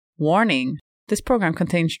Warning. This program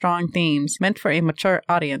contains strong themes meant for a mature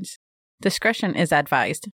audience. Discretion is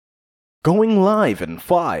advised. Going live in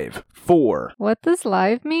 5, 4. What does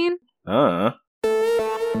live mean?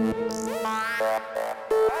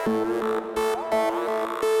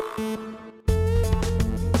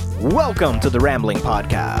 Welcome to the Rambling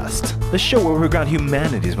Podcast, the show where we ground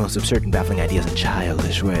humanity's most absurd and baffling ideas in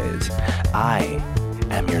childish ways. I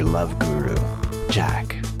am your love guru,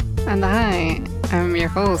 Jack. And I am your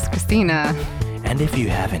host, Christina. And if you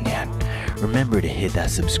haven't yet, remember to hit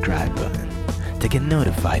that subscribe button to get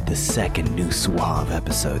notified the second new suave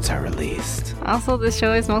episodes are released. Also, this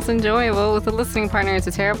show is most enjoyable with the listening partners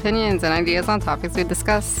to share opinions and ideas on topics we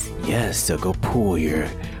discuss. Yes, so go pull your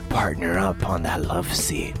partner up on that love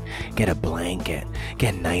seat. Get a blanket,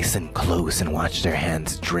 get nice and close, and watch their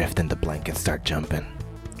hands drift and the blanket start jumping.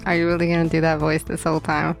 Are you really going to do that voice this whole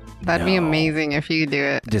time? That'd be amazing if you do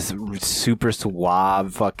it. Just super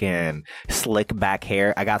suave, fucking slick back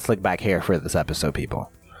hair. I got slick back hair for this episode,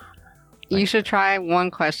 people. You should try one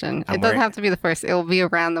question. It doesn't have to be the first. It will be a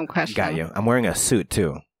random question. Got you. I'm wearing a suit,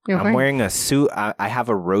 too. I'm wearing a suit. I have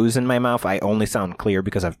a rose in my mouth. I only sound clear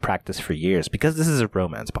because I've practiced for years, because this is a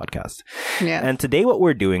romance podcast. Yeah. And today what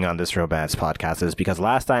we're doing on this romance podcast is because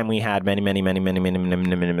last time we had many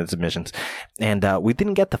submissions, and we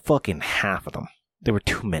didn't get to fucking half of them. There were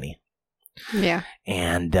too many. Yeah.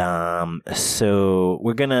 And so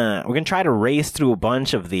we're gonna try to race through a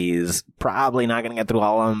bunch of these. Probably not gonna get through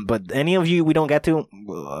all of them, but any of you we don't get to,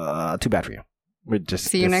 too bad for you. We're just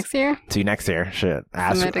see you next year. See you next year. Shit.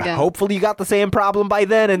 Hopefully you got the same problem by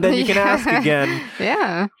then, and then you can ask again.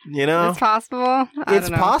 Yeah. You know, it's possible. It's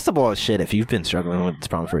possible. Shit. If you've been struggling with this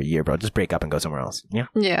problem for a year, bro, just break up and go somewhere else. Yeah.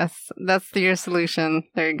 Yes, that's your solution.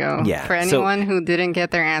 There you go. Yeah. For anyone who didn't get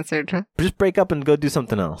their answer, just break up and go do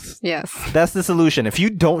something else. Yes. That's the solution. If you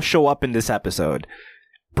don't show up in this episode,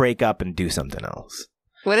 break up and do something else.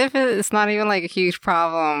 What if it's not even like a huge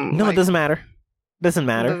problem? No, it doesn't matter. Doesn't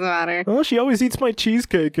matter. Oh, she always eats my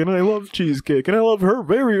cheesecake, and I love cheesecake, and I love her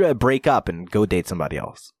very. Break up and go date somebody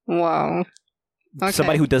else. Whoa. Okay.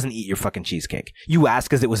 Somebody who doesn't eat your fucking cheesecake. You ask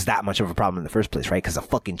because it was that much of a problem in the first place, right? Because the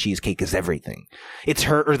fucking cheesecake is everything. It's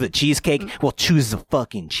her or the cheesecake. Well, choose the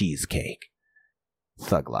fucking cheesecake.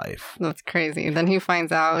 Thug life. That's crazy. Then he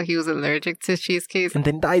finds out he was allergic to cheesecake. And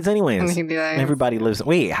then dies anyways. And he dies. Everybody lives.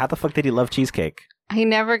 Wait, how the fuck did he love cheesecake? He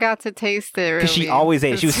never got to taste it, really. Because she always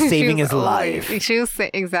ate. She was saving his life. She was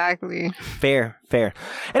exactly. Fair.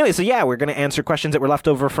 Anyway, so yeah, we're going to answer questions that were left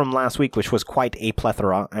over from last week, which was quite a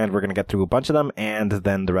plethora, and we're going to get through a bunch of them, and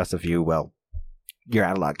then the rest of you, well, you're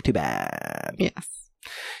out of luck. Too bad. Yes.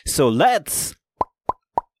 So let's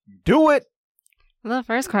do it. The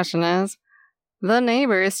first question is, the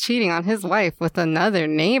neighbor is cheating on his wife with another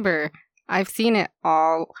neighbor. I've seen it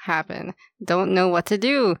all happen. Don't know what to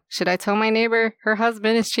do. Should I tell my neighbor her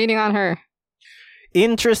husband is cheating on her?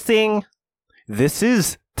 Interesting. This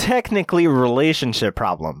is technically a relationship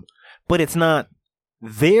problem, but it's not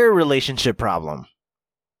their relationship problem.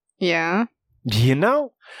 Yeah. You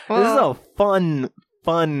know? Well, this is a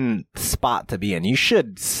fun spot to be in. You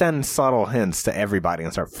should send subtle hints to everybody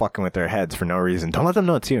and start fucking with their heads for no reason. Don't let them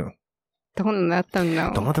know it's you. Don't let them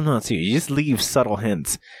know. Don't let them know it's you. You just leave subtle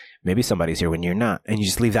hints. Maybe somebody's here when you're not, and you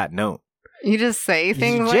just leave that note. You just say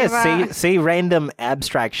things like that? Just say random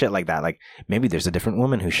abstract shit like that. Like, maybe there's a different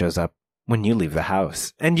woman who shows up when you leave the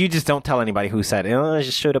house. And you just don't tell anybody who said, oh, I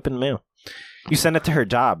just showed up in the mail. You send it to her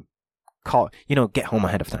job. Call, get home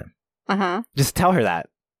ahead of time. Uh-huh. Just tell her that.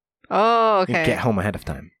 Oh, okay. Get home ahead of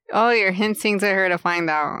time. Oh, you're hinting to her to find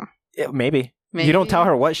out. Yeah, maybe. You don't tell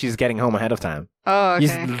her what she's getting home ahead of time. Oh,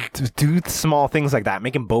 okay. You just do small things like that,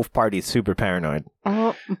 making both parties super paranoid.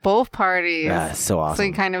 Oh, both parties. Yeah, so awesome. So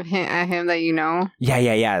you kind of hint at him that you know? Yeah.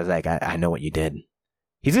 It's like, I know what you did.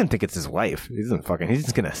 He's gonna think it's his wife. He's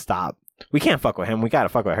just gonna stop. We can't fuck with him. We gotta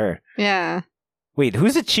fuck with her. Yeah. Wait,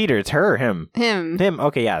 who's a cheater? It's her or him? Him.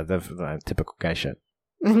 Okay, yeah, the typical guy shit.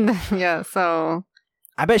 Yeah, so...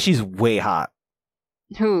 I bet she's way hot.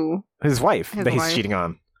 Who? His wife that he's cheating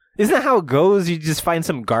on. Isn't that how it goes? You just find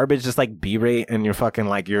some garbage just like B-rate and you're fucking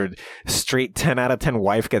like your straight 10 out of 10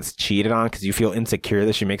 wife gets cheated on because you feel insecure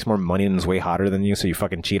that she makes more money and is way hotter than you, so you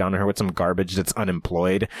fucking cheat on her with some garbage that's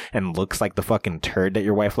unemployed and looks like the fucking turd that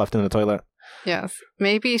your wife left in the toilet. Yes.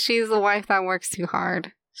 Maybe she's the wife that works too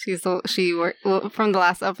hard. From the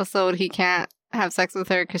last episode, he can't have sex with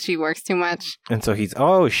her because she works too much. And so he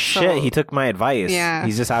took my advice. Yeah.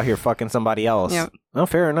 He's just out here fucking somebody else. Yep. Oh,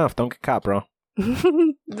 fair enough. Don't get caught, bro.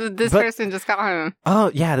 This person just got him. Oh,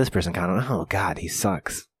 yeah, this person got him. Oh, God, he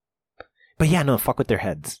sucks. But yeah, no, fuck with their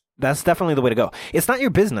heads. That's definitely the way to go. It's not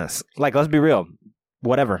your business. Like, let's be real.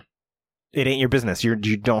 Whatever. It ain't your business. You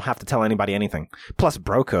don't have to tell anybody anything. Plus,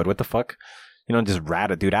 bro code. What the fuck? You don't just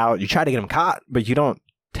rat a dude out. You try to get him caught, but you don't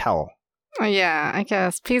tell. Oh, yeah, I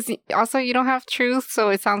guess. Because also, you don't have truth, so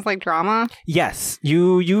it sounds like drama. Yes,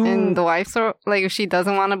 you. And the wife, like, if she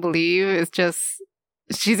doesn't want to believe, it's just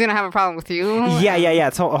she's gonna have a problem with you. Yeah.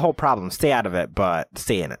 It's a whole problem. Stay out of it, but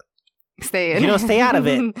stay in it. Stay in. You know, stay out of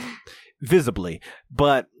it visibly,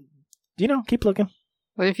 but keep looking.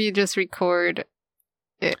 What if you just record it?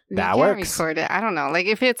 That you can't works. Record it. I don't know. Like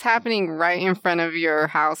if it's happening right in front of your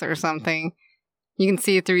house or something, you can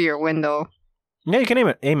see it through your window. Yeah, you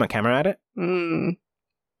can aim a camera at it. You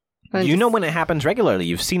know when it happens regularly.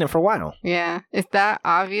 You've seen it for a while. Yeah. Is that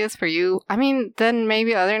obvious for you? I mean, then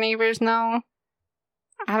maybe other neighbors know.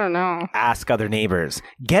 I don't know. Ask other neighbors.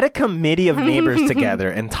 Get a committee of neighbors together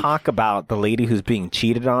and talk about the lady who's being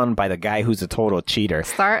cheated on by the guy who's a total cheater.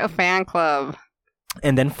 Start a fan club.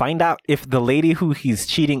 And then find out if the lady who he's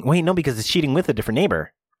cheating... Wait, no, because it's cheating with a different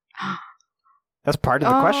neighbor. That's part of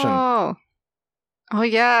the question. Oh,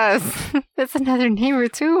 yes. That's another neighbor,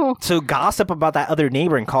 too. So gossip about that other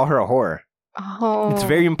neighbor and call her a whore. Oh. It's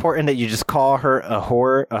very important that you just call her a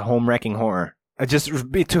whore, a home-wrecking whore.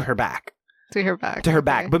 Just be to her back. To her back. To her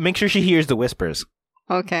back. But make sure she hears the whispers.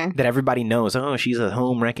 Okay. That everybody knows, oh, she's a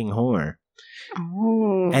home-wrecking whore.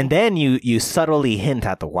 Oh. And then you subtly hint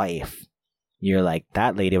at the wife. You're like,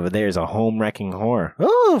 that lady over there is a home-wrecking whore.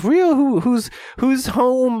 Oh, real? Whose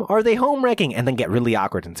home are they home-wrecking? And then get really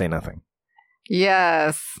awkward and say nothing.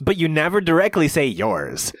 Yes. But you never directly say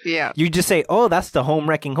yours. Yeah. You just say, oh, that's the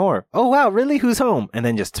home-wrecking whore. Oh, wow, really? Who's home? And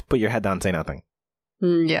then just put your head down and say nothing.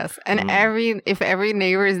 Yes. And if every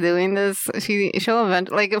neighbor is doing this, she'll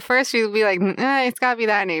eventually, like, at first she'll be like, it's gotta be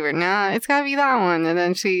that neighbor. Nah, it's gotta be that one. And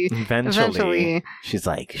then she eventually she's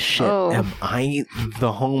like, shit, am I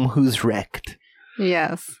the home who's wrecked?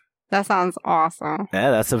 Yes. That sounds awesome. Yeah,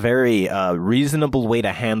 that's a very reasonable way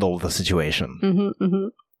to handle the situation. Mm-hmm, mm-hmm.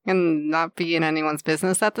 And not be in anyone's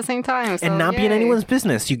business at the same time. So, and not be in anyone's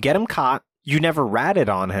business. You get him caught, you never ratted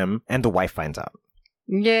on him, and the wife finds out.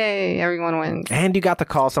 Yay, everyone wins. And you got to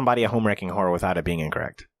call somebody a home-wrecking whore without it being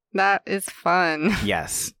incorrect. That is fun.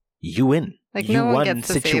 Yes. You win. Like, you no one won gets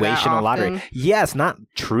to say that situational often. lottery. Yes, not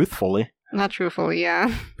truthfully. Not truthfully,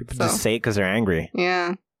 yeah. People just say it because they're angry.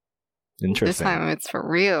 Yeah. Interesting. This time it's for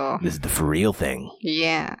real. This is the for real thing.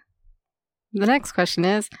 Yeah. The next question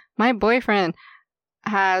is, my boyfriend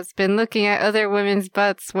has been looking at other women's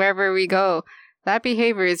butts wherever we go. That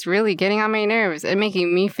behavior is really getting on my nerves and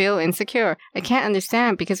making me feel insecure. I can't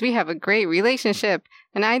understand because we have a great relationship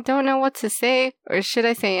and I don't know what to say, or should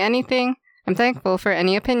I say anything? I'm thankful for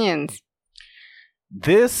any opinions.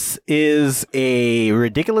 This is a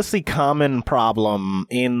ridiculously common problem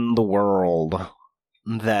in the world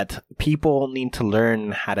that people need to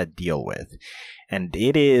learn how to deal with. And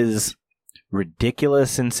it is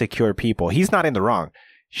ridiculous, insecure people. He's not in the wrong.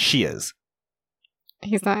 She is.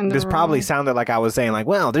 He's not in the This wrong. probably sounded like I was saying, like,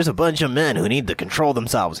 well, there's a bunch of men who need to control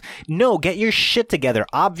themselves. No, get your shit together.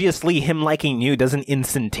 Obviously, him liking you doesn't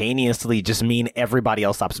instantaneously just mean everybody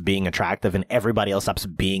else stops being attractive and everybody else stops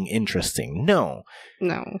being interesting. No.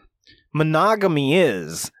 Monogamy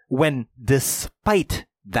is when, despite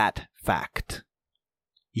that fact,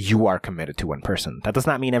 you are committed to one person. That does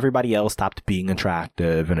not mean everybody else stopped being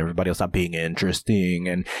attractive and everybody else stopped being interesting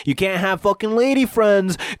and you can't have fucking lady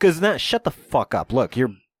friends because shut the fuck up. Look,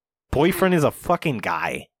 your boyfriend is a fucking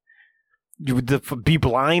guy. Be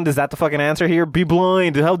blind? Is that the fucking answer here? Be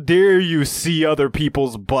blind. How dare you see other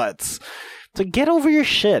people's butts? So get over your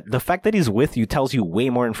shit. The fact that he's with you tells you way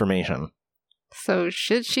more information. So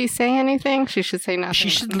should she say anything? She should say nothing. She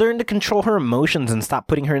should learn to control her emotions and stop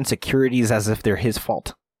putting her insecurities as if they're his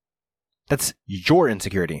fault. That's your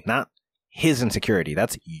insecurity, not his insecurity.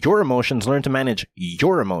 That's your emotions. Learn to manage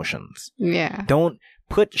your emotions. Yeah. Don't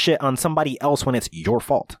put shit on somebody else when it's your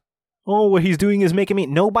fault. Oh, what he's doing is making me...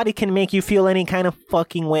 Nobody can make you feel any kind of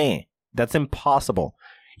fucking way. That's impossible.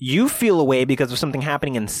 You feel a way because of something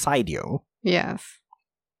happening inside you. Yes.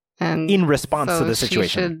 And in response so to the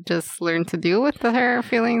situation. She should just learn to deal with her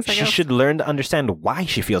feelings, I guess. She should learn to understand why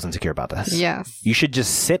she feels insecure about this. Yes. You should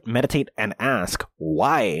just sit, meditate, and ask,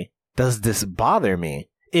 why does this bother me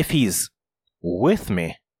if he's with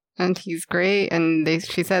me? And he's great, and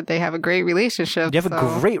she said they have a great relationship. You have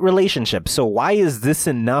a great relationship, so why is this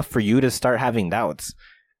enough for you to start having doubts?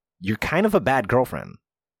 You're kind of a bad girlfriend.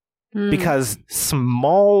 Because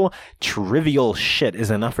small, trivial shit is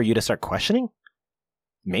enough for you to start questioning?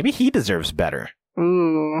 Maybe he deserves better.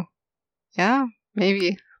 Ooh. Yeah,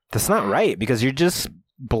 maybe. That's not right, because you're just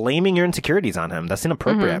blaming your insecurities on him. That's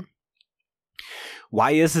inappropriate.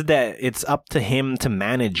 Why is it that it's up to him to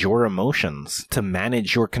manage your emotions, to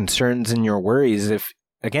manage your concerns and your worries if,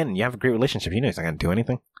 again, you have a great relationship, you know he's not going to do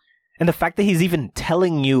anything? And the fact that he's even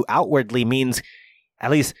telling you outwardly means at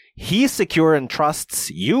least he's secure and trusts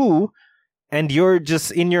you, and you're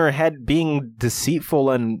just in your head being deceitful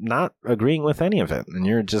and not agreeing with any of it. And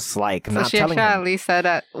you're just like not telling him. So she at least said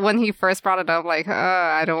that when he first brought it up, like,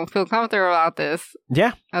 I don't feel comfortable about this.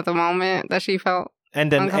 Yeah. At the moment that she felt and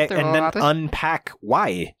then unpack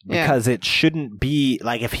why. Because it shouldn't be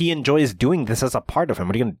like, if he enjoys doing this as a part of him,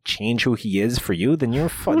 what are you going to change who he is for you? Then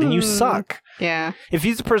then you suck. Yeah. If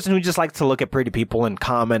he's a person who just likes to look at pretty people and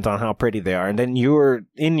comment on how pretty they are, and then you're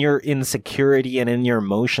in your insecurity and in your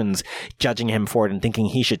emotions judging him for it and thinking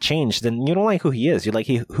he should change, then you don't like who he is. You like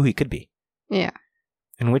who he could be. Yeah.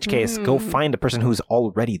 In which case, go find a person who's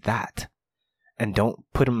already that. And don't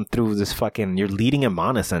put him through this you're leading him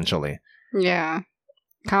on, essentially. Yeah.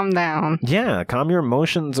 Calm down. Yeah, calm your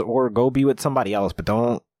emotions or go be with somebody else, but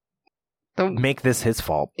don't make this his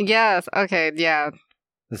fault. Yes, okay, yeah.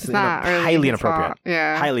 This is not really highly inappropriate. Fault.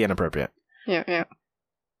 Yeah. Highly inappropriate. Yeah.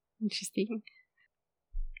 Interesting.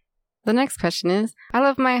 The next question is, I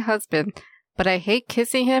love my husband, but I hate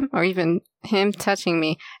kissing him or even him touching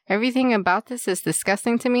me. Everything about this is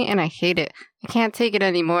disgusting to me and I hate it. I can't take it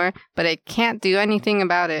anymore, but I can't do anything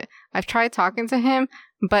about it. I've tried talking to him,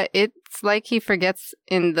 but it's like he forgets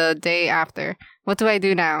in the day after. What do I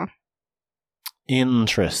do now?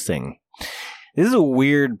 Interesting. This is a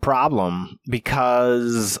weird problem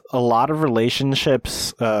because a lot of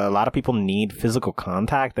relationships, a lot of people need physical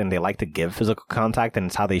contact and they like to give physical contact, and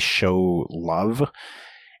it's how they show love.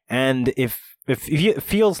 And if it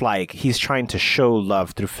feels like he's trying to show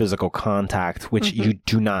love through physical contact, which you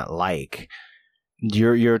do not like,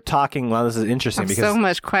 you're talking, well, this is interesting because so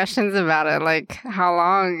much questions about it. Like, how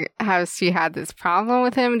long has she had this problem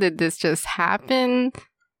with him? Did this just happen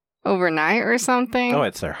overnight or something? Oh,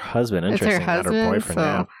 it's her husband. Interesting. It's her husband, not her boyfriend.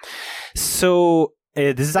 Yeah. So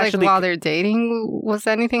this is like, actually, while they're dating, was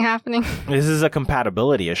anything happening? This is a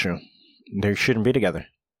compatibility issue. They shouldn't be together.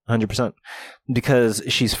 100%. Because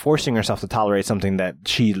she's forcing herself to tolerate something that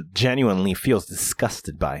she genuinely feels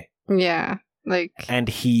disgusted by. Yeah. And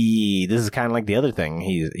this is kind of like the other thing.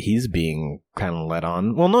 He's being kind of led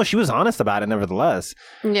on. Well, no, she was honest about it nevertheless.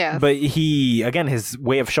 Yeah. But his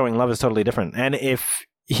way of showing love is totally different. And if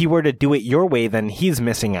he were to do it your way, then he's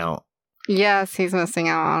missing out. Yes, he's missing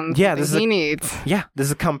out on he needs. Yeah, this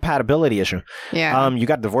is a compatibility issue. Yeah. You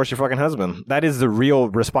got to divorce your fucking husband. That is the real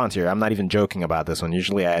response here. I'm not even joking about this one.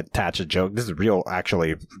 Usually I attach a joke. This is real,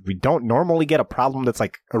 actually. We don't normally get a problem that's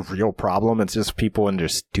like a real problem. It's just people and their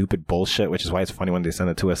stupid bullshit, which is why it's funny when they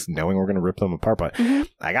send it to us knowing we're going to rip them apart. But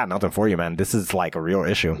I got nothing for you, man. This is like a real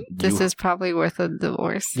issue. This is probably worth a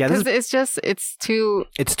divorce. Yeah. Because it's too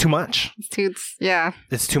much.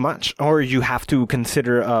 It's too much. Or you have to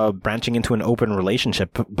consider branching into an open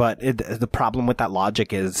relationship, but the problem with that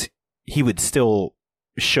logic is he would still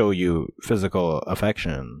show you physical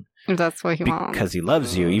affection. That's what he wants. Because he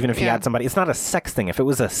loves you, even if he had somebody. It's not a sex thing. If it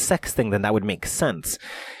was a sex thing, then that would make sense.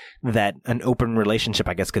 That an open relationship,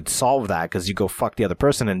 I guess, could solve that because you go fuck the other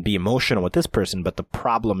person and be emotional with this person. But the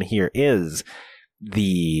problem here is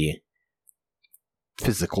the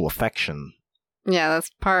physical affection. Yeah,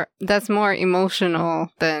 that's more emotional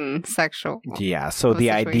than sexual. Yeah, so the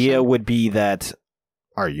idea would be that,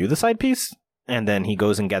 are you the side piece? And then he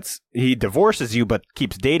goes and he divorces you but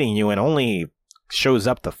keeps dating you and only shows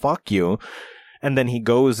up to fuck you. And then he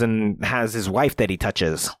goes and has his wife that he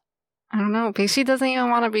touches. I don't know, because she doesn't even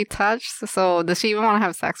want to be touched, so does she even want to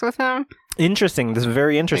have sex with him? Interesting. This is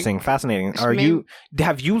very interesting. Fascinating.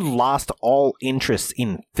 Have you lost all interest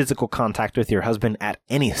in physical contact with your husband at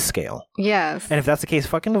any scale? Yes. And if that's the case,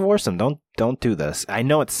 fucking divorce him. Don't do this. I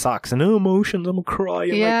know it sucks. And emotions, I'm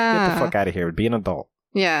crying. Yeah. Like, get the fuck out of here. Be an adult.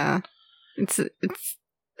 Yeah. It's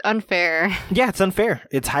unfair. Yeah, it's unfair.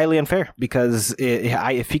 It's highly unfair because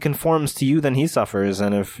if he conforms to you, then he suffers.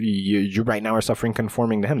 And if you right now are suffering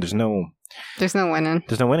conforming to him, there's no winning.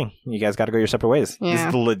 There's no winning. You guys got to go your separate ways. Yeah. This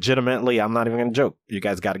is legitimately, I'm not even going to joke. You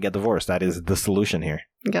guys got to get divorced. That is the solution here.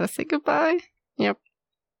 You got to say goodbye. Yep.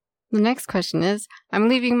 The next question is, I'm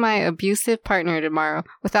leaving my abusive partner tomorrow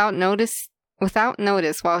without notice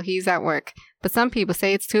while he's at work. But some people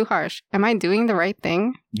say it's too harsh. Am I doing the right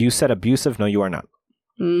thing? You said abusive. No, you are not.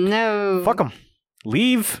 No. Fuck him.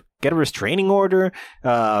 Leave. Get a restraining order.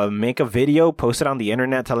 Make a video. Post it on the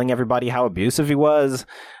internet telling everybody how abusive he was.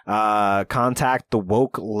 Contact the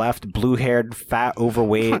woke, left, blue-haired, fat,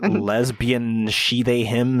 overweight, lesbian, she, they,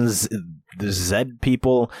 hims, the Z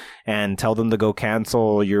people and tell them to go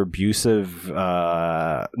cancel your abusive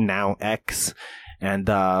now ex And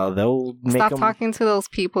they'll make Stop them... talking to those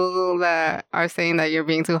people that are saying that you're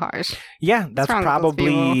being too harsh. Yeah, that's wrong with those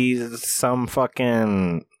probably some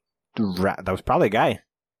fucking... That was probably a guy.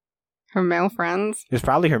 Her male friends. It's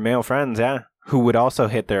probably her male friends, yeah. Who would also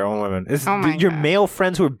hit their own women. Your God. male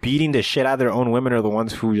friends who are beating the shit out of their own women are the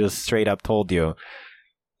ones who just straight up told you,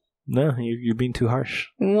 no, you're being too harsh.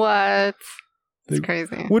 What? It's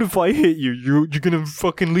crazy. What if I hit you? You're gonna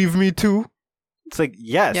fucking leave me too? It's like,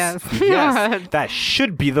 yes. Yes. That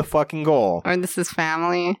should be the fucking goal. Or this is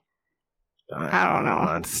family. I don't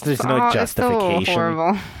know. There's no justification. It's so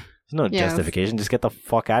horrible. There's no justification. Just get the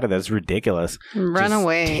fuck out of there. It's ridiculous. Run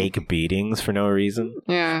away. Take beatings for no reason.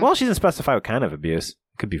 Yeah. Well, she didn't specify what kind of abuse.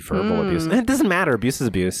 It could be verbal abuse. It doesn't matter. Abuse is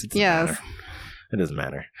abuse. It doesn't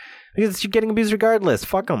matter. Because you're getting abused regardless.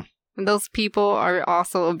 Fuck them. Those people are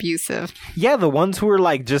also abusive. Yeah, the ones who are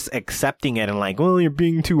like just accepting it and like, well, you're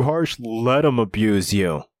being too harsh. Let them abuse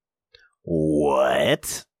you.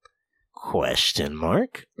 What? Question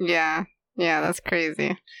mark? Yeah. Yeah, that's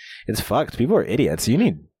crazy. It's fucked. People are idiots. You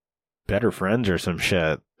need better friends or some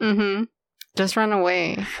shit. Mm-hmm. Just run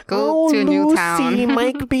away. Go to a new town.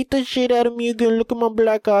 Mike beat the shit out of me again. Look at my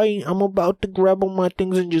black eye. I'm about to grab all my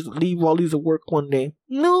things and just leave while he's at work one day.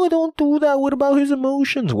 No, don't do that. What about his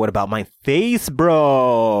emotions? What about my face,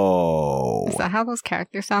 bro? Is that how those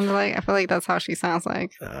characters sound like? I feel like that's how she sounds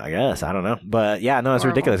like. I guess. I don't know. But yeah, no, it's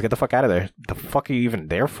ridiculous. Get the fuck out of there. The fuck are you even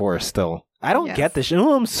there for still? I don't get this shit.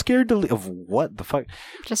 Oh, I'm scared to leave. Of what the fuck?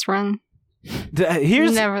 Just run.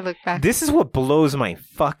 Never look back. This is what blows my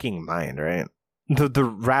fucking mind, right? The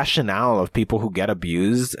rationale of people who get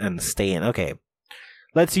abused and stay in. Okay,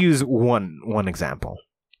 let's use one example.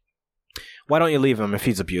 Why don't you leave him if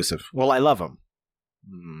he's abusive? Well, I love him.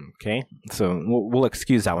 Okay, so we'll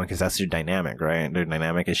excuse that one because that's your dynamic, right? Their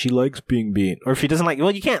dynamic is she likes being beat, or if she doesn't like. Well,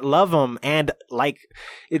 you can't love him and like.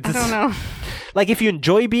 I don't know. Like, if you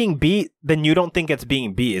enjoy being beat, then you don't think it's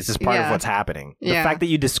being beat. It's just part of what's happening. The fact that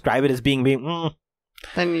you describe it as being beat,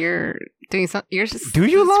 then you're doing something. You're just do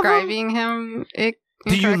you describing him.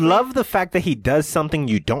 Do you love the fact that he does something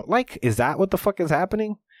you don't like? Is that what the fuck is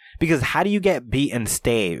happening? Because how do you get beat and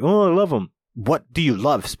stay? Oh, I love him. What do you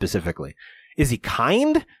love specifically? Is he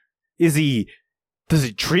kind? Does he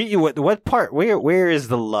treat you? What part? Where is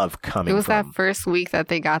the love coming from? It was that first week that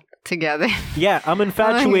they got together. Yeah, I'm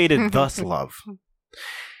infatuated, thus love.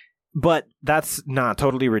 But that's not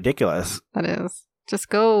totally ridiculous. That is. Just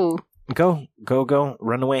go. Go.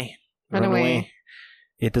 Run away. Run away.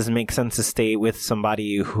 It doesn't make sense to stay with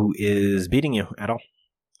somebody who is beating you at all.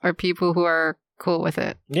 Or people who are cool with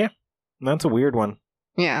it. Yeah, that's a weird one.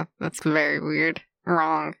 Yeah, that's very weird.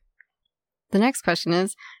 Wrong. The next question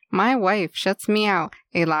is, my wife shuts me out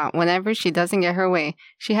a lot whenever she doesn't get her way.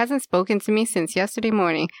 She hasn't spoken to me since yesterday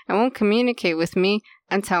morning and won't communicate with me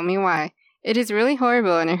and tell me why. It is really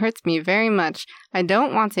horrible and it hurts me very much. I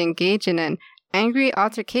don't want to engage in an angry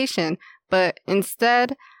altercation, but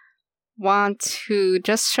instead want to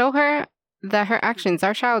just show her that her actions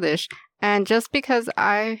are childish. And just because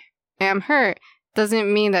I am hurt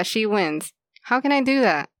doesn't mean that she wins. How can I do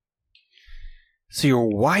that? So your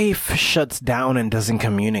wife shuts down and doesn't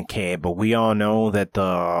communicate, but we all know that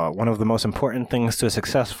one of the most important things to a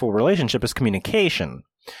successful relationship is communication.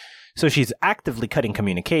 So she's actively cutting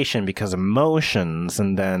communication because emotions,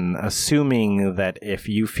 and then assuming that if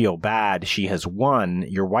you feel bad, she has won,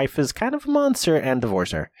 your wife is kind of a monster and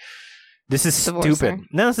divorce her. This is stupid.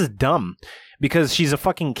 No, this is dumb. Because she's a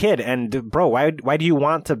fucking kid, and bro, why do you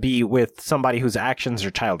want to be with somebody whose actions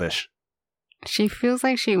are childish? She feels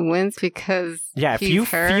like she wins because if you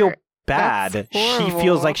feel bad, she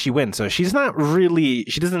feels like she wins. So she's not really,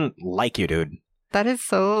 she doesn't like you, dude. That is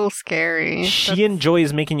so scary. She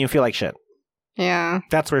enjoys making you feel like shit. Yeah.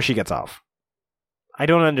 That's where she gets off. I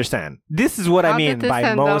don't understand. This is what I mean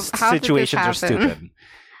by most situations are stupid.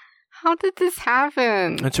 How did this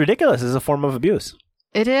happen? It's ridiculous. It's a form of abuse.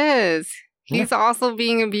 It is. He's also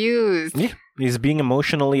being abused. Yeah. He's being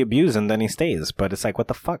emotionally abused and then he stays. But it's like, what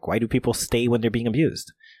the fuck? Why do people stay when they're being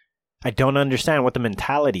abused? I don't understand what the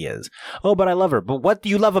mentality is. Oh, but I love her. But what do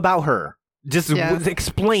you love about her? Just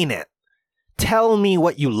explain it. Tell me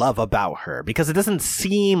what you love about her. Because it doesn't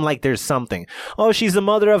seem like there's something. Oh, she's the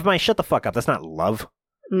mother of my... Shut the fuck up. That's not love.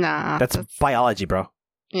 Nah. That's biology, bro.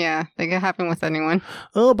 Yeah, that could happen with anyone.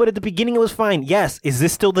 Oh, but at the beginning it was fine. Yes. Is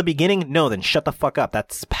this still the beginning? No, then shut the fuck up.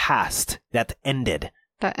 That's past. That ended.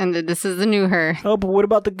 That ended. This is the new her. Oh, but what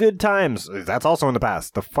about the good times? That's also in the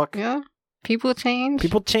past. The fuck? Yeah. People change.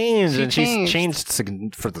 People change. She's changed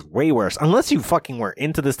for the way worse. Unless you fucking were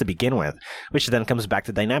into this to begin with. Which then comes back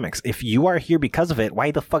to dynamics. If you are here because of it,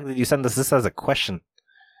 why the fuck did you send us this as a question?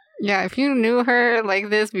 Yeah, if you knew her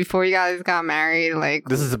like this before you guys got married, like...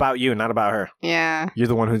 This is about you, not about her. Yeah. You're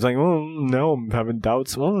the one who's like, oh, no, I'm having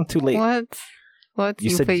doubts. Well, too late. What?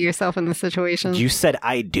 You put yourself in the situation? You said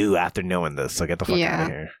I do after knowing this, so get the fuck out of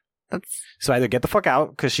here. So either get the fuck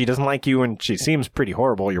out, because she doesn't like you and she seems pretty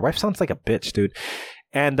horrible. Your wife sounds like a bitch, dude.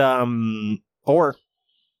 And, or...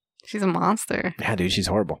 She's a monster. Yeah, dude, she's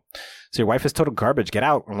horrible. So your wife is total garbage. Get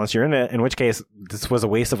out, unless you're in it, in which case, this was a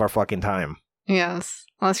waste of our fucking time. Yes.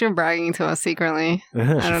 Unless you're bragging to us secretly.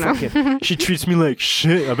 I don't know. She treats me like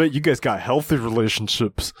shit. I bet you guys got healthy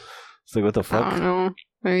relationships. It's like, what the fuck? I don't know.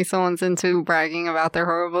 Maybe someone's into bragging about their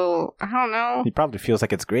horrible... I don't know. He probably feels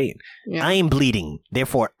like it's great. Yeah. I am bleeding.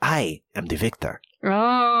 Therefore, I am the victor.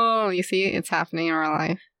 Oh, you see? It's happening in real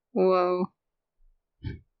life. Whoa.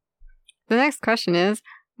 The next question is...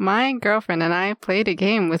 My girlfriend and I played a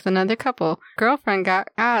game with another couple. Girlfriend got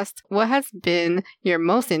asked, what has been your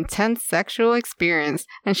most intense sexual experience?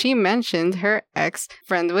 And she mentioned her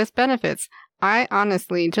ex-friend with benefits. I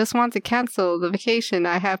honestly just want to cancel the vacation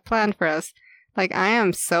I have planned for us. Like, I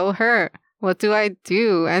am so hurt. What do I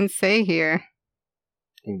do and say here?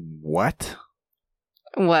 What?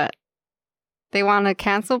 What? They want to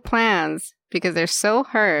cancel plans because they're so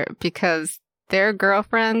hurt because their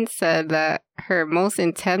girlfriend said that her most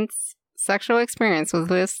intense sexual experience was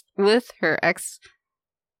with her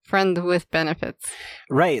ex-friend with benefits.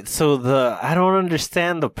 Right. So I don't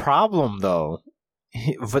understand the problem, though.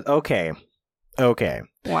 But okay.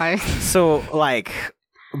 Why? So, like,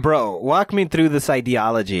 bro, walk me through this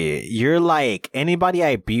ideology. You're like, anybody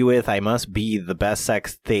I be with, I must be the best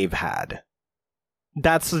sex they've had.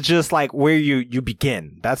 That's just like where you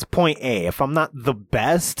begin. That's point A. If I'm not the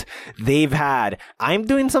best they've had, I'm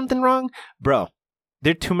doing something wrong? Bro,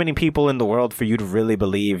 there are too many people in the world for you to really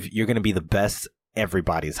believe you're going to be the best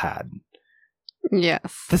everybody's had.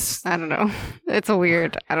 Yes. I don't know. It's a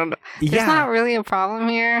weird. I don't know. There's not really a problem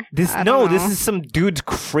here. This is some dude's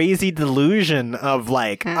crazy delusion of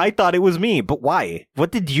like, I thought it was me, but why?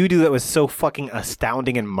 What did you do that was so fucking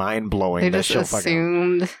astounding and mind-blowing? They just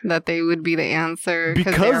assumed that they would be the answer.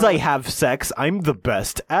 Because I have sex, I'm the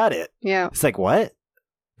best at it. Yeah. It's like, what?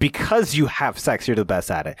 Because you have sex, you're the best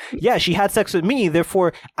at it. Yeah, she had sex with me,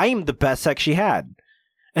 therefore I'm the best sex she had.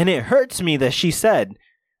 And it hurts me that she said...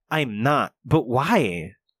 I'm not. But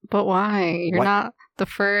why? You're not the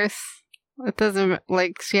first. It doesn't,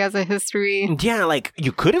 like, she has a history. Yeah, like,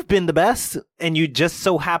 you could have been the best, and you just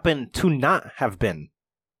so happen to not have been.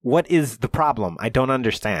 What is the problem? I don't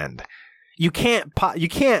understand. You can't,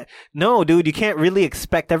 no, dude, you can't really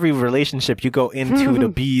expect every relationship you go into to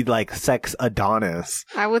be, like, sex Adonis.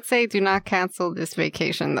 I would say do not cancel this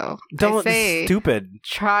vacation, though. Don't, stupid.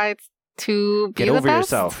 Try to be the best. Get over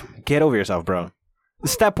yourself. Get over yourself, bro.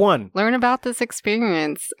 Step 1. Learn about this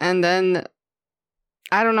experience, and then,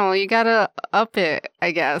 I don't know, you gotta up it, I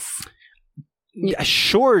guess. Yeah,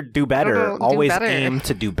 sure, do better. Always aim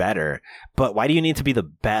to do better. But why do you need to be the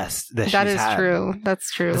best that she's had? That is true.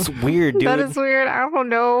 That's true. That's weird, dude. That is weird. I don't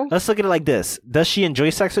know. Let's look at it like this. Does she enjoy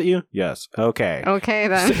sex with you? Yes. Okay. Okay,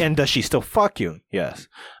 then. And does she still fuck you? Yes.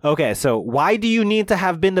 Okay, so why do you need to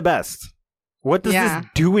have been the best? What does this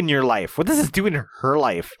do in your life? What does this do in her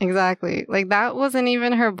life? Exactly. Like, that wasn't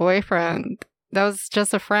even her boyfriend. That was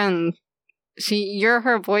just a friend. You're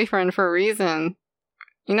her boyfriend for a reason.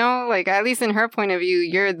 You know, like, at least in her point of view,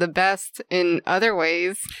 you're the best in other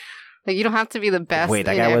ways. Like, you don't have to be the best in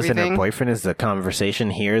everything. Wait, that guy wasn't her boyfriend? Is the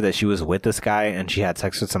conversation here that she was with this guy and she had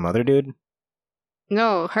sex with some other dude?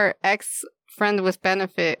 No, her ex-friend with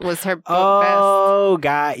benefit was her best. Oh,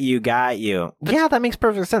 got you. Yeah, that makes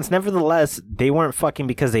perfect sense. Nevertheless, they weren't fucking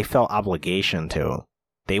because they felt obligation to.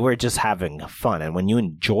 They were just having fun. And when you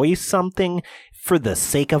enjoy something for the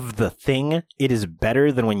sake of the thing, it is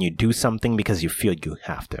better than when you do something because you feel you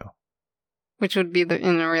have to. Which would be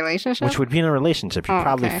in a relationship? Which would be in a relationship. You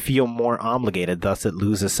probably feel more obligated, thus it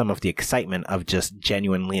loses some of the excitement of just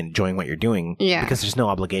genuinely enjoying what you're doing. Yeah. Because there's no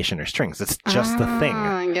obligation or strings. It's just the thing.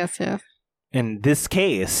 I guess, yeah. In this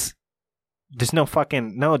case, there's no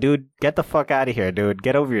fucking... No, dude, get the fuck out of here, dude.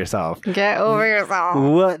 Get over yourself. Get over yourself.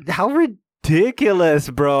 What? How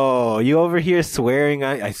ridiculous, bro. You over here swearing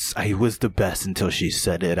I was the best until she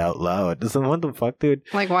said it out loud. What the fuck, dude?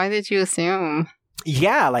 Like, why did you assume?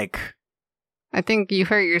 Yeah, like... I think you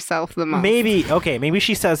hurt yourself the most. Maybe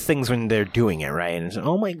she says things when they're doing it, right? And it's,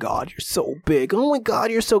 oh my God, you're so big. Oh my God,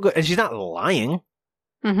 you're so good. And she's not lying.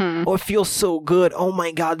 Mm-hmm. Oh, it feels so good. Oh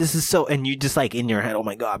my God, this is so... And you just like in your head, oh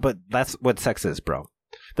my God. But that's what sex is, bro.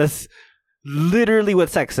 That's literally what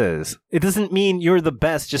sex is. It doesn't mean you're the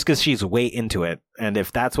best just because she's way into it. And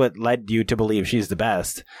if that's what led you to believe she's the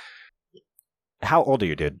best... How old are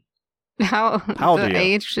you, dude? How old the are you?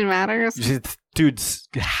 age matters? Dude's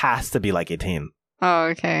has to be like 18. Oh,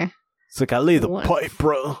 okay. It's like, I lay the What? pipe,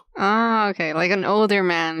 bro. Oh, okay. Like an older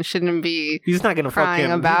man shouldn't be. He's not gonna Crying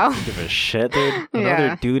fucking about. give a shit, dude. Another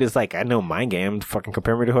Yeah. dude is like, I know my game. Fucking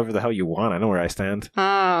compare me to whoever the hell you want. I know where I stand.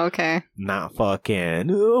 Oh, okay. Not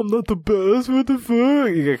fucking. Oh, I'm not the best. What the fuck?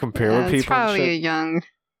 You gotta compare with It's people. And probably a shit. young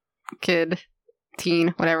kid, teen,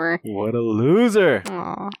 whatever. What a loser.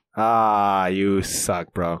 Aw. Ah, you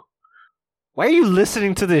suck, bro. Why are you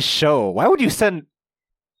listening to this show? Why would you send?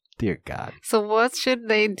 Dear God. So what should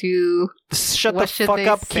they do? Just shut What the should fuck they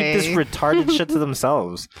up. Keep this say? retarded shit to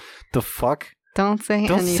themselves. The fuck? Don't say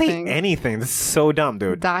Don't anything. say anything. This is so dumb,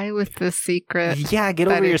 dude. Die with the secret. Yeah, get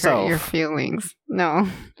that over it hurt yourself. your feelings. No,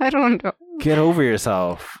 I don't know. Get over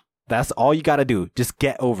yourself. That's all you gotta do. Just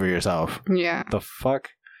get over yourself. Yeah. The fuck?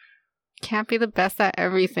 Can't be the best at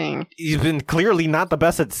everything. You've been clearly not the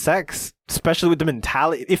best at sex, especially with the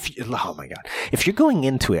mentality. Oh my God. If you're going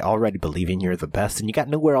into it already believing you're the best and you got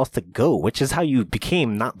nowhere else to go, which is how you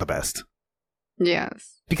became not the best.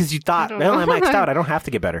 Yes. Because you thought, I don't well, I'm know. maxed out. I don't have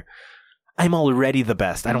to get better. I'm already the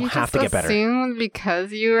best. I don't You have just to get better. assumed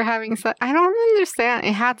because you were having sex. I don't understand.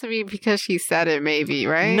 It had to be because she said it, maybe,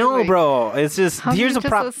 right? No, Like, bro. It's just, how do here's you a just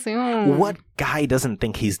problem. assume? What guy doesn't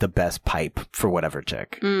think he's the best pipe for whatever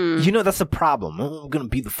chick? Mm. You know, that's the problem. Oh, I'm going to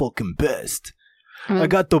be the fucking best. Mm. I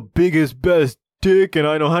got the biggest, best dick, and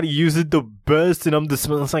I know how to use it the best, and I'm the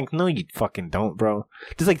smell. It's like, no, you fucking don't, bro.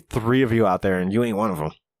 There's like 3 of you out there, and you ain't one of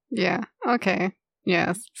them. Yeah. Okay.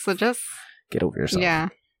 Yes. So just Get over yourself. yeah.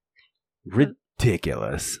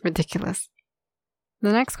 Ridiculous. Ridiculous.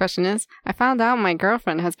 The next question is, I found out my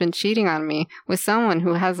girlfriend has been cheating on me with someone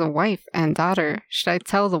who has a wife and daughter. Should I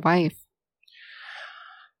tell the wife?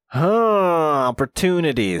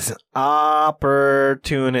 Opportunities.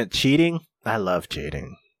 Cheating? I love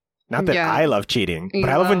cheating. Not that Yeah. I love cheating, but You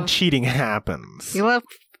I love when love- cheating happens. You love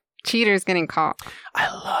cheaters getting caught. I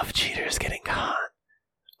love cheaters getting caught.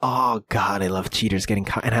 Oh, God, I love cheaters getting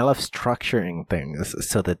caught. And I love structuring things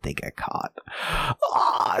so that they get caught.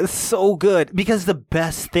 Oh, it's so good. Because the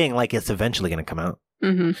best thing, like, it's eventually going to come out.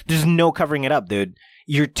 Mm-hmm. There's no covering it up, dude.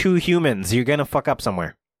 You're 2 humans. You're going to fuck up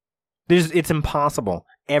somewhere. It's impossible.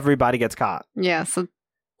 Everybody gets caught. Yeah, so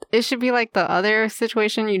it should be like the other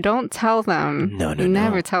situation. You don't tell them. No, You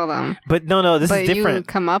never tell them. But no, this but is different. you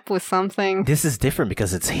come up with something. This is different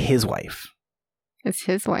because it's his wife. It's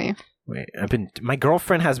his wife. Wait, my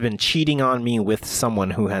girlfriend has been cheating on me with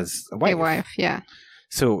someone who has a wife. A wife, yeah.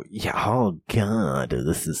 So, yeah, oh God,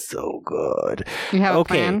 this is so good. You have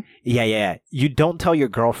Okay, a plan? yeah. You don't tell your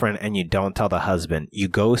girlfriend and you don't tell the husband. You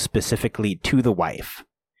go specifically to the wife.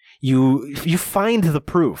 You find the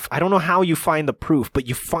proof. I don't know how you find the proof, but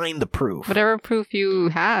you find the proof. Whatever proof you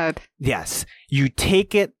had. Yes, you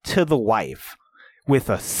take it to the wife with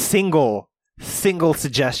a single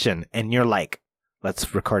suggestion, and you're like,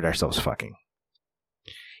 let's record ourselves fucking.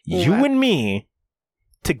 You What? and me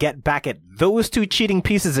to get back at those 2 cheating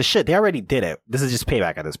pieces of shit. They already did it. This is just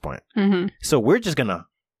payback at this point. Mm-hmm. So we're just gonna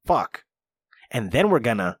fuck. And then we're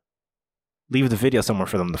gonna leave the video somewhere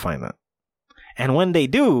for them to find that. And when they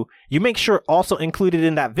do, you make sure also included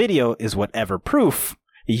in that video is whatever proof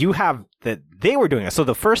you have that they were doing it. So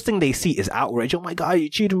the first thing they see is outrage. Oh my God, you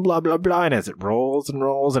cheated, blah, blah, blah. And as it rolls and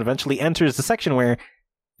rolls and eventually enters the section where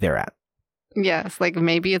they're at. Yes, like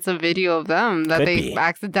maybe it's a video of them that Could they be.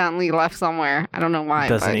 accidentally left somewhere. I don't know why,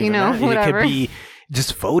 Doesn't but even matter. whatever. It could be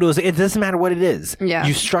just photos. It doesn't matter what it is. Yeah.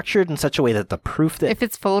 You structure it in such a way that the proof that If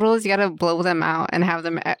it's photos, you gotta blow them out and have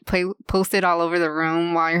them posted all over the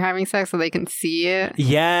room while you're having sex so they can see it.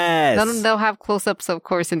 yes, Then they'll have close-ups, of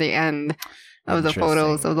course, in the end of the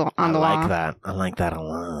photos of the, on the I wall. like that. I like that a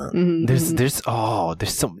lot. Mhm,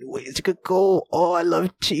 There's so many ways you could go. Oh, I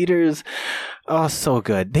love cheaters. Oh, so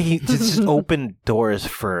good. They just open doors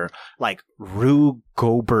for like Rube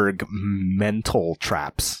Goldberg mental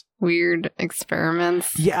traps. Weird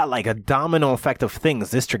experiments. Yeah, like a domino effect of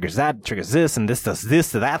things. This triggers that, triggers this, and this does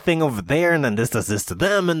this to that thing over there, and then this does this to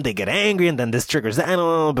them, and they get angry, and then this triggers that.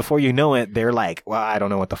 And before you know it, they're like, well, I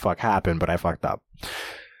don't know what the fuck happened, but I fucked up.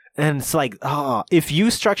 And it's like, if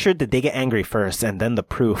you structured that they get angry first, and then the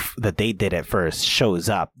proof that they did it first shows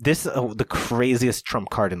up, this is the craziest trump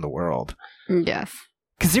card in the world. Yes.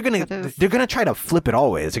 Because they're gonna try to flip it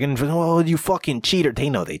always. They're gonna, oh, you fucking cheater. They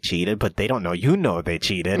know they cheated, but they don't know you know they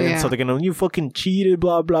cheated, and so they're gonna, you fucking cheated,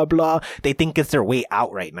 blah blah blah. They think it's their way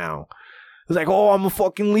out right now. It's like, oh, I'm gonna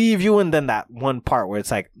fucking leave you, and then that one part where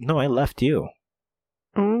it's like, no, I left you.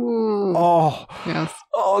 Ooh. Oh, Yes.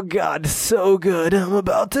 oh God, so good. I'm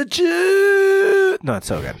about to cheat. No, it's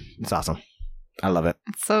so good. It's awesome. I love it.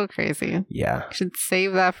 It's so crazy. Yeah. You should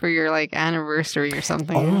save that for your like anniversary or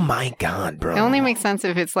something. Oh my God, bro. It only makes sense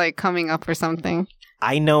if it's like coming up or something.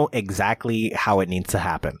 I know exactly how it needs to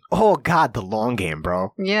happen. Oh God, the long game,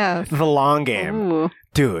 bro. Yeah. The long game. Ooh.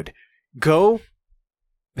 Dude, go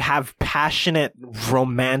have passionate,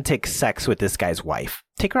 romantic sex with this guy's wife.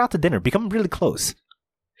 Take her out to dinner. Become really close.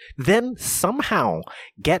 Then somehow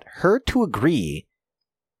get her to agree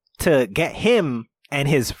to get him and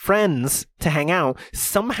his friends to hang out.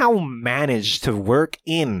 Somehow manage to work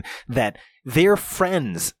in that they're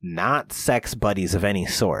friends, not sex buddies of any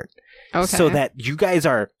sort. Okay. So that you guys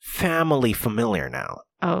are family familiar now.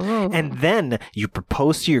 Oh. And then you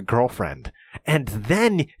propose to your girlfriend. And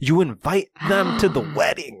then you invite them to the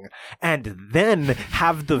wedding. And then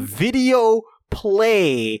have the video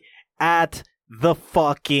play at the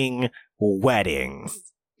fucking wedding.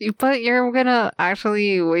 But you're gonna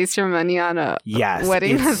actually waste your money on a Yes,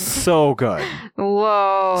 wedding? it's so good.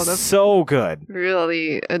 Whoa, that's So good.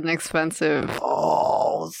 really inexpensive,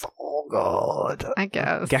 Oh, so good. I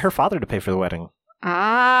guess. Get her father to pay for the wedding.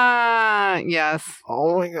 Ah, yes.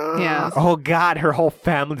 Oh my God. Yes. Oh God, her whole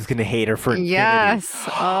family's gonna hate her for infinity. Yes.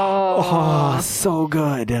 Oh, Oh. so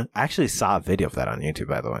good. I actually saw a video of that on YouTube,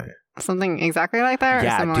 by the way. Something exactly like that or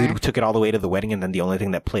Yeah, similar? dude took it all the way to the wedding, and then the only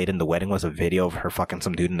thing that played in the wedding was a video of her fucking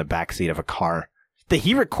some dude in the backseat of a car that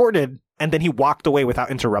he recorded, and then he walked away without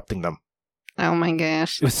interrupting them. Oh my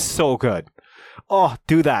gosh. It was so good. Oh,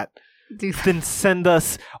 do that. Dude. Then send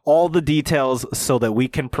us all the details so that we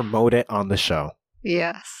can promote it on the show.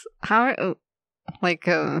 Yes. How, like,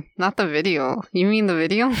 not the video. You mean the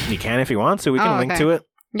video? You can if you want to. We can Oh, link okay. to it.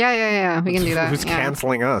 Yeah. We can do that. Who's yeah.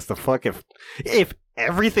 canceling us? The fuck if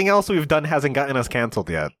everything else we've done hasn't gotten us canceled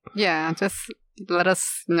yet. Yeah, just let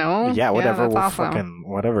us know. Yeah, whatever. that's We'll awesome. fucking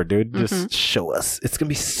whatever, dude. Mhm. Just show us. It's gonna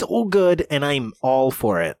be so good, and I'm all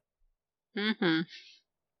for it. Mm-hmm.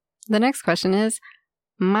 The next question is,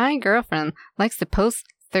 my girlfriend likes to post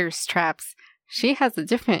thirst traps. She has a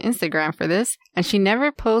different Instagram for this, and she never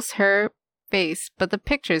posts her face, but the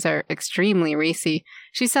pictures are extremely racy.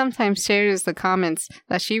 She sometimes shares the comments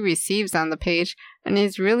that she receives on the page, and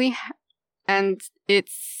it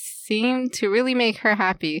seemed to really make her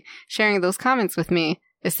happy sharing those comments with me.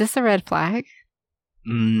 Is this a red flag?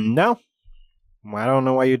 No, I don't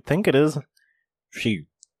know why you'd think it is. She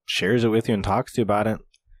shares it with you and talks to you about it.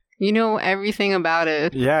 You know everything about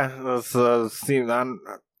it. Yeah, that's, I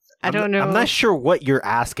don't know. I'm not sure what you're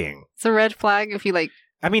asking. It's a red flag if you like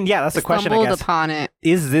I mean, yeah, that's the question. I stumbled guess. upon it.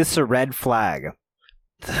 Is this a red flag?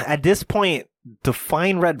 At this point,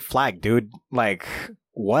 define red flag, dude. Like,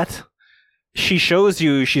 what? She shows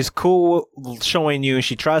you, she's cool showing you,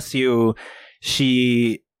 she trusts you,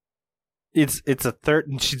 it's a third,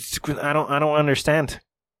 I don't understand.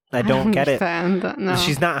 I don't get it. No.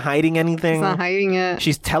 She's not hiding anything. She's not hiding it.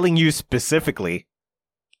 She's telling you specifically.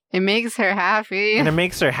 It makes her happy. And it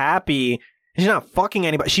makes her happy. She's not fucking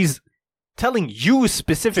anybody. She's telling you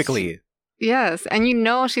specifically. Yes, and you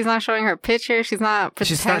know she's not showing her picture. She's not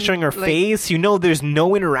showing her face. You know there's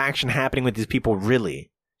no interaction happening with these people,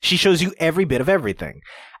 really. She shows you every bit of everything.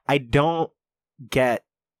 I don't get...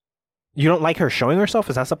 You don't like her showing herself?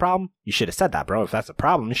 Is that the problem? You should have said that, bro. If that's the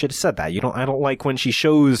problem, you should have said that. I don't like when she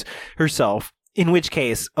shows herself, in which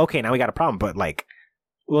case, okay, now we got a problem. But like,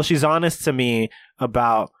 well, she's honest to me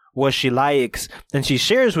about what she likes, and she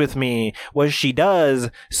shares with me what she does,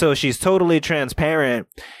 so she's totally transparent,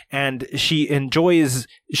 and she enjoys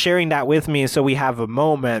sharing that with me, so we have a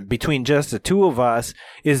moment between just the two of us.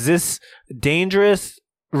 Is this dangerous?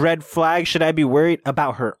 Red flag? Should I be worried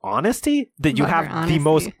about her honesty? That you About her have the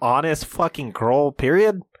most honesty. honest fucking girl,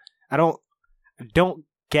 period? I don't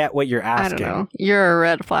get what you're I asking. don't know. You're a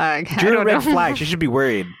red flag. I You're a don't red know. flag. She should be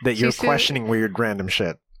worried that She you're should- questioning weird random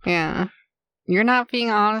shit. Yeah. You're not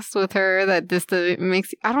being honest with her that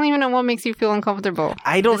makes... I don't even know what makes you feel uncomfortable.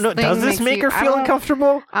 I don't This know. thing Does this makes make you- her I feel don't-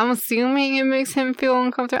 uncomfortable? I'm assuming it makes him feel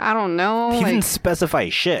uncomfortable. I don't know. He Like, didn't specify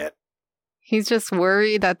shit. he's just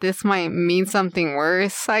worried that this might mean something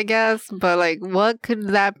worse, I guess. But, like, what could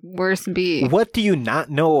that worse be? What do you not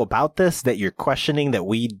know about this that you're questioning that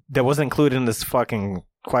wasn't included in this fucking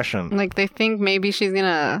question? Like, they think maybe she's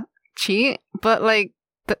gonna cheat, but, like...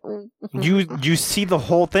 You see the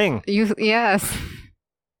whole thing. Yes.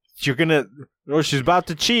 You're gonna... Oh, she's about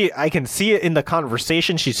to cheat. I can see it in the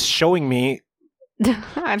conversation she's showing me.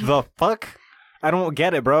 I don't- The fuck? I don't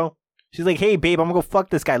get it, bro. She's like, hey, babe, I'm gonna go fuck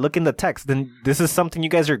this guy. Look in the text. Then this is something you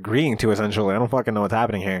guys are agreeing to, essentially. I don't fucking know what's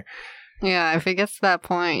happening here. Yeah, if it gets to that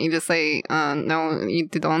point, you just say, no, you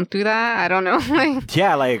don't do that. I don't know. Like,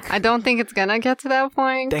 Yeah, like... I don't think it's gonna get to that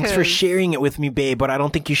point. Thanks for 'cause- sharing it with me, babe, but I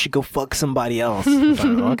don't think you should go fuck somebody else.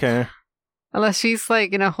 Okay. Unless she's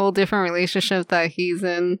like in a whole different relationship that he's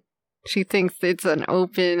in. She thinks it's an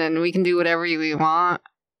open and we can do whatever we want.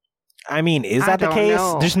 I mean, is that the case?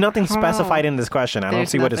 Know. There's nothing specified in this question. I don't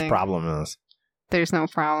see what his problem is. There's no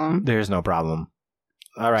problem. There's no problem.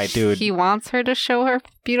 All right, dude. He wants her to show her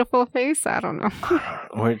beautiful face? I don't know.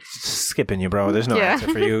 We're skipping you, bro. There's no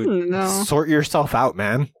answer for you. No. Sort yourself out,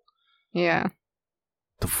 man. Yeah.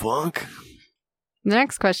 The fuck? The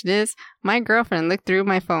next question is, my girlfriend looked through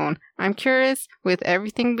my phone. I'm curious, with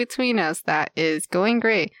everything between us that is going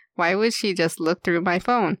great, why would she just look through my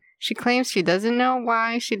phone? She claims she doesn't know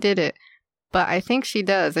why she did it, but I think she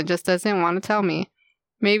does and just doesn't want to tell me.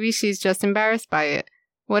 Maybe she's just embarrassed by it.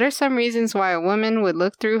 What are some reasons why a woman would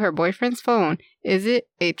look through her boyfriend's phone? Is it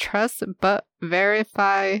a trust but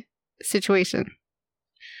verify situation?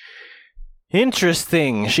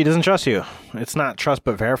 Interesting. She doesn't trust you. It's not trust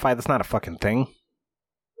but verify. That's not a fucking thing.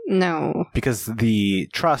 No. Because the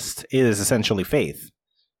trust is essentially faith.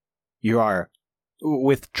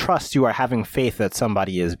 With trust, you are having faith that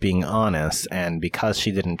somebody is being honest, and because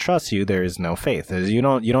she didn't trust you, there is no faith. You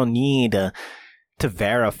don't need to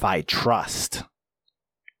verify trust.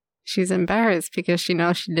 She's embarrassed because she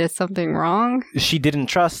knows she did something wrong. She didn't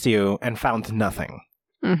trust you and found nothing.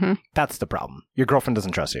 Mm-hmm. That's the problem. Your girlfriend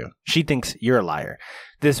doesn't trust you. She thinks you're a liar.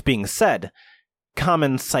 This being said,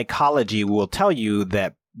 common psychology will tell you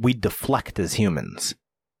that we deflect as humans.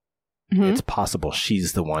 Mm-hmm. It's possible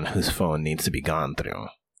she's the one whose phone needs to be gone through.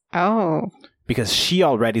 Oh. Because she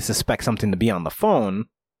already suspects something to be on the phone.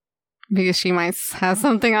 Because she might have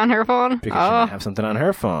something on her phone? Because she might have something on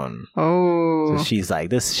her phone. Oh. So she's like,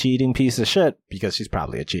 this cheating piece of shit, because she's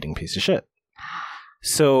probably a cheating piece of shit.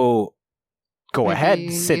 So go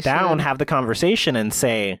ahead, sit down, have the conversation, and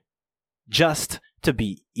say, just to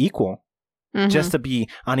be equal, just to be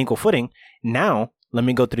on equal footing, now let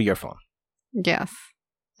me go through your phone. Yes.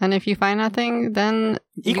 And if you find nothing, then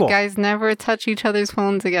equal. You guys never touch each other's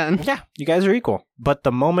phones again. Yeah, you guys are equal. But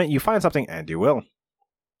the moment you find something, and you will,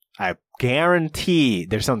 I guarantee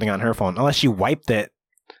there's something on her phone, unless she wiped it.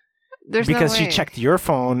 There's because no she way. checked your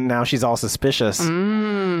phone, now she's all suspicious.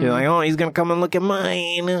 You're like, oh, he's going to come and look at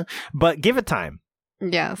mine. But give it time.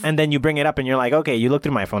 Yes. And then you bring it up and you're like, okay, you looked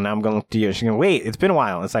through my phone, now I'm going to look through yours. She's going to wait, it's been a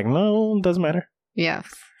while. It's like, no, it doesn't matter.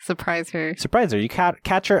 Yes. Surprise her. Surprise her. You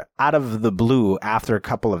catch her out of the blue after a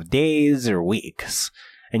couple of days or weeks.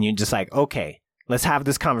 And you're just like, okay, let's have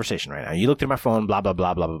this conversation right now. You looked at my phone, blah, blah,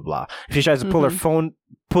 blah, blah, blah, blah. If she tries to pull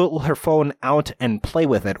her phone out and play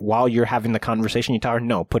with it while you're having the conversation, you tell her,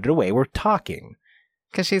 no, put it away. We're talking.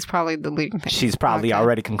 Because she's probably deleting things. She's probably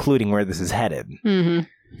already concluding where this is headed. Mm-hmm.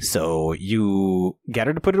 So you get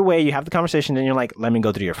her to put it away. You have the conversation, and you're like, let me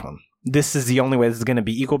go through your phone. This is the only way this is going to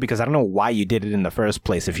be equal, because I don't know why you did it in the first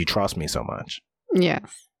place if you trust me so much.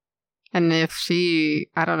 Yes. And if she,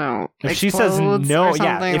 I don't know, if she says no,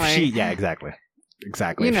 exactly. You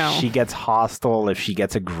know. If she gets hostile, if she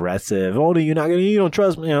gets aggressive, you don't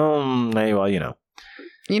trust me. Well, you know.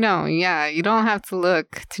 You know, yeah, you don't have to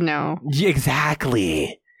look to know.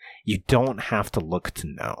 Exactly. You don't have to look to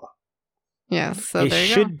know. Yes, so it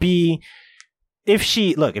should be, if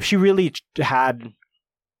she really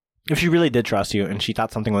did trust you and she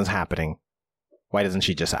thought something was happening, why doesn't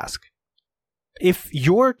she just ask? If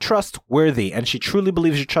you're trustworthy and she truly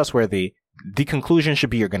believes you're trustworthy, the conclusion should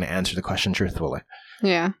be you're going to answer the question truthfully.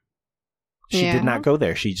 Yeah. She did not go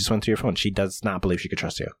there. She just went through your phone. She does not believe she could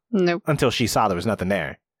trust you. Nope. Until she saw there was nothing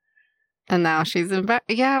there. And now she's that's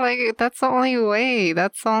the only way.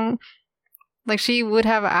 That's all. Like, she would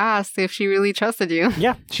have asked if she really trusted you.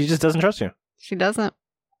 Yeah, she just doesn't trust you. She doesn't.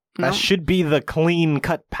 That should be the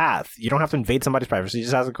clean-cut path. You don't have to invade somebody's privacy.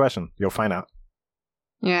 Just ask a question. You'll find out.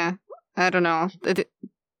 Yeah. I don't know.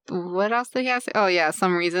 What else did he ask? Oh, yeah,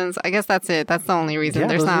 some reasons. I guess that's it. That's the only reason. Yeah,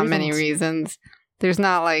 there's not reasons. many reasons. There's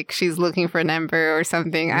not like she's looking for a number or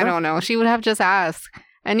something. No. I don't know. She would have just asked.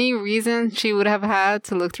 Any reason she would have had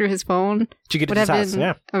to look through his phone she could would just have ask,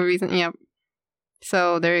 been a reason. Yep.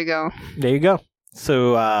 So there you go. There you go.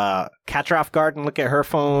 So catch her off guard and look at her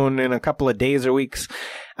phone in a couple of days or weeks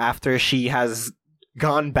after she has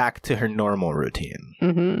gone back to her normal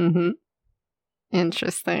routine.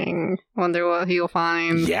 Interesting. Wonder what he'll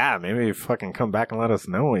find. Yeah, maybe fucking come back and let us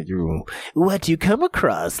know what you come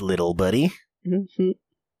across, little buddy. The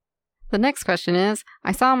next question is,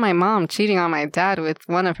 I saw my mom cheating on my dad with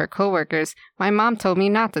one of her coworkers. My mom told me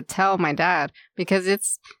not to tell my dad because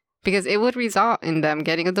it would result in them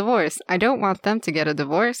getting a divorce. I don't want them to get a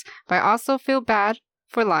divorce, but I also feel bad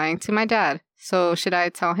for lying to my dad. So should I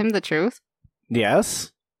tell him the truth?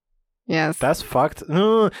 Yes. Yes. That's fucked.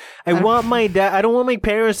 I don't want my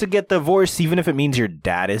parents to get divorced, even if it means your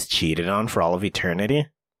dad is cheated on for all of eternity.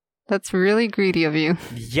 That's really greedy of you.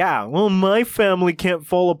 Yeah, well, my family can't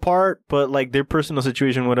fall apart, but like their personal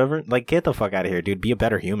situation, whatever. Like, get the fuck out of here, dude. Be a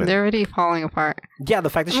better human. They're already falling apart. Yeah, the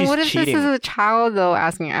fact that she's What if cheating. this is a child, though,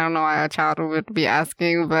 asking? I don't know why a child would be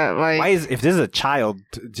asking, but like... If this is a child,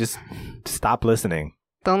 just stop listening.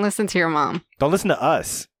 Don't listen to your mom. Don't listen to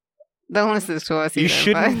us. Don't listen to us either. You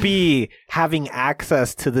shouldn't but... be having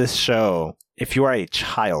access to this show if you are a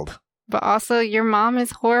child. But also, your mom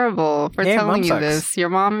is horrible for telling you this. Your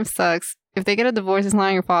mom sucks. If they get a divorce, it's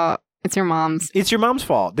not your fault. It's your mom's. It's your mom's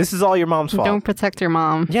fault. This is all your mom's fault. Don't protect your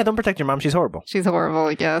mom. Yeah, don't protect your mom. She's horrible. She's horrible,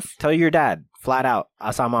 I guess. Tell your dad, flat out,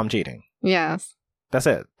 I saw mom cheating. Yes. That's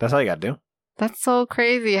it. That's all you gotta do. That's so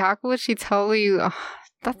crazy. How could she tell you? Ugh,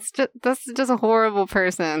 that's just a horrible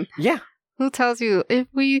person. Yeah. Who tells you if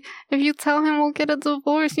you tell him we'll get a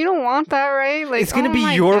divorce? You don't want that, right? Like, it's gonna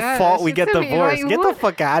be your fault we get divorced. Get the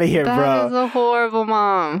fuck out of here, bro. That is a horrible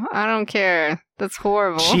mom. I don't care. That's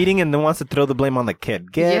horrible. Cheating and then wants to throw the blame on the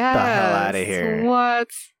kid. Get the hell out of here. What?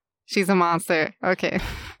 She's a monster. Okay.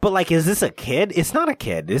 But like, is this a kid? It's not a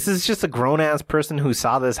kid. This is just a grown-ass person who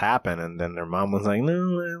saw this happen, and then their mom was like,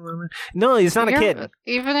 no, he's not a kid.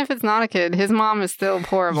 Even if it's not a kid, his mom is still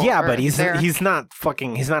horrible. Yeah, but he's not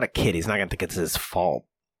a kid. He's not gonna think it's his fault.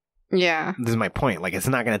 Yeah. This is my point. Like, it's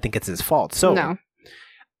not gonna think it's his fault. So, no.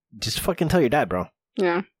 Just fucking tell your dad, bro.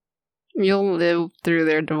 Yeah. You'll live through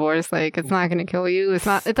their divorce. Like, it's not going to kill you. It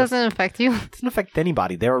doesn't affect you. It doesn't affect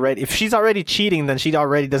anybody. If she's already cheating, then she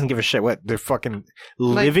already doesn't give a shit what their fucking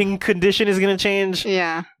living condition is going to change.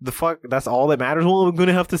 Yeah. The fuck? That's all that matters. Well, I'm going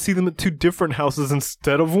to have to see them at 2 different houses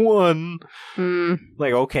instead of 1.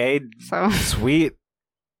 Like, okay. So sweet.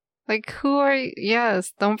 Like, who are you?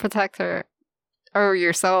 Yes, don't protect her. Or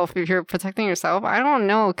yourself, if you're protecting yourself. I don't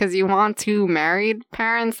know, because you want 2 married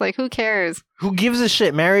parents. Like, who cares? Who gives a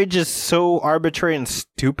shit? Marriage is so arbitrary and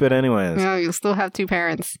stupid anyways. No, you'll still have 2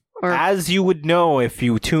 parents. As you would know if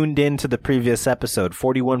you tuned into the previous episode,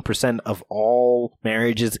 41% of all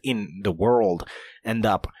marriages in the world end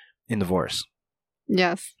up in divorce.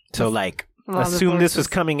 Yes. So, like, assume this was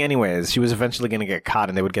coming anyways. She was eventually going to get caught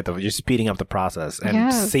and they would you're speeding up the process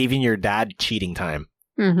and saving your dad cheating time.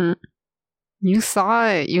 Mm-hmm. You saw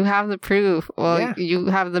it. You have the proof. Well, you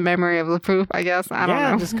have the memory of the proof, I guess. I don't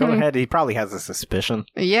know. Just go ahead. He probably has a suspicion.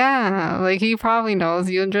 Yeah, like he probably knows.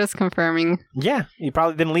 You're just confirming. Yeah, he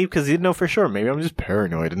probably didn't leave because he didn't know for sure. Maybe I'm just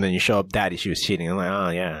paranoid. And then you show up, daddy, she was cheating. I'm like, oh,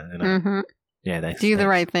 yeah. You know. Mm-hmm. Yeah, thanks. Do the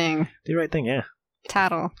right thing. Do the right thing, yeah.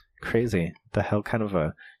 Tattle. Crazy. The hell kind of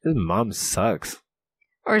his mom sucks.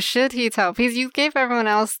 Or should he tell? Because you gave everyone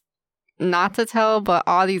else not to tell, but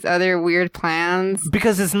all these other weird plans.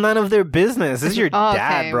 Because it's none of their business. This is your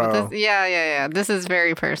dad, bro. Yeah. This is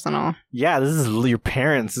very personal. Yeah, this is your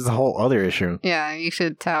parents. This is a whole other issue. Yeah, you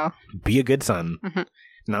should tell. Be a good son. Mm-hmm.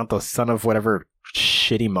 Not the son of whatever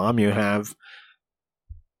shitty mom you have.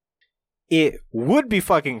 It would be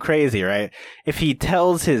fucking crazy, right? If he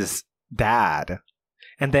tells his dad,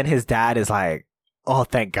 and then his dad is like, oh,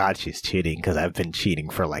 thank God she's cheating, because I've been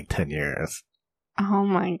cheating for like 10 years. Oh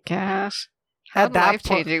my gosh. How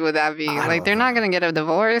life-changing would that be? Like, they're not going to get a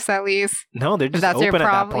divorce, at least. No, they're just open at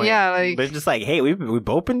that point. Yeah, like... They're just like, hey, we've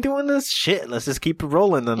both been doing this shit. Let's just keep it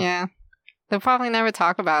rolling then. Yeah. They'll probably never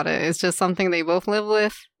talk about it. It's just something they both live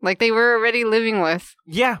with. Like, they were already living with.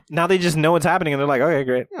 Yeah. Now they just know what's happening, and they're like, okay,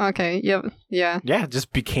 great. Okay, yep, yeah. Yeah, it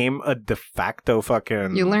just became a de facto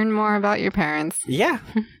fucking... You learn more about your parents. Yeah.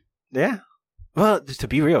 Yeah. Well, just to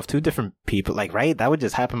be real, if 2 different people, like, right, that would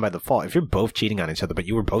just happen by default. If you're both cheating on each other, but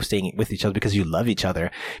you were both staying with each other because you love each other,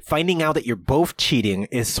 finding out that you're both cheating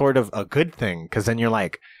is sort of a good thing, because then you're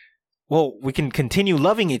like, well, we can continue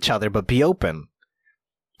loving each other, but be open.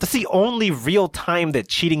 That's the only real time that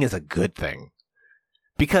cheating is a good thing.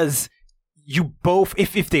 Because you both,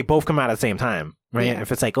 if they both come out at the same time, right? Yeah.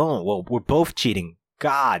 If it's like, oh, well, we're both cheating.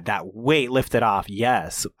 God, that weight lifted off.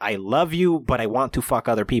 Yes, I love you, but I want to fuck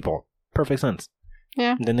other people. Perfect sense.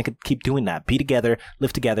 Yeah. And then they could keep doing that. Be together,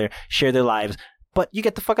 live together, share their lives. But you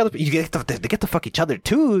get to fuck they get to fuck each other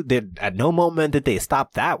too. At no moment did they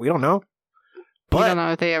stop that. We don't know. But we don't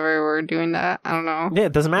know if they ever were doing that. I don't know. Yeah,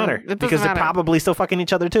 it doesn't matter. Because they're probably still fucking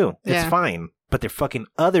each other too. It's fine. But they're fucking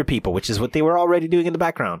other people, which is what they were already doing in the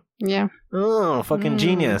background. Yeah. Oh, fucking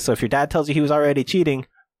genius. So if your dad tells you he was already cheating,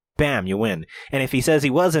 bam, you win. And if he says he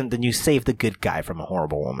wasn't, then you save the good guy from a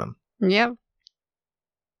horrible woman. Yep.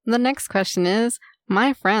 The next question is,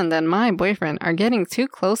 my friend and my boyfriend are getting too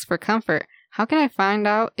close for comfort. How can I find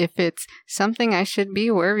out if it's something I should be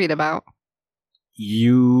worried about?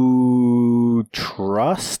 You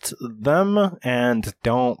trust them and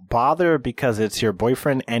don't bother because it's your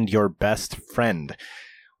boyfriend and your best friend.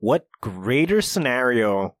 what greater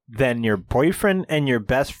scenario than your boyfriend and your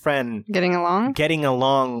best friend Getting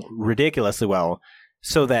along ridiculously well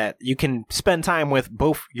so that you can spend time with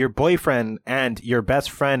both your boyfriend and your best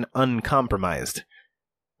friend uncompromised.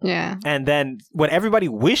 Yeah. And then what everybody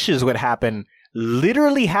wishes would happen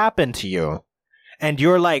literally happened to you. And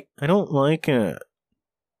you're like, I don't like it.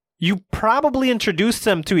 You probably introduced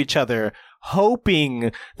them to each other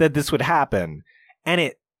hoping that this would happen. And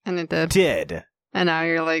it did. And now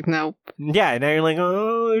you're like, nope. Yeah, now you're like,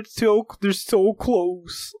 oh, they're so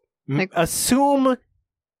close. Like, assume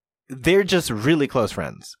they're just really close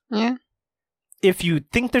friends. Yeah. If you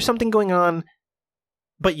think there's something going on,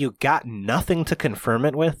 but you got nothing to confirm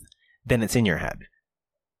it with, then it's in your head.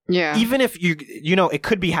 Yeah. Even if you know, it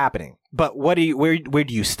could be happening, but where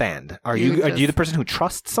do you stand? Are you the person who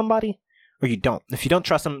trusts somebody, or you don't? If you don't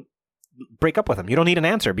trust them, break up with them. You don't need an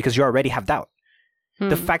answer because you already have doubt.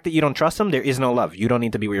 The fact that you don't trust them, there is no love. You don't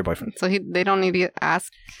need to be with your boyfriend. So they don't need to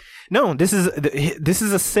ask. No, this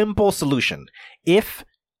is a simple solution. If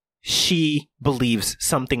she believes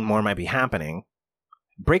something more might be happening,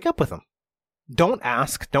 break up with them. Don't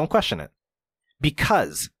ask. Don't question it.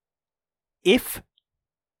 Because if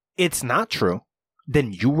it's not true,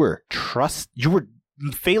 then you were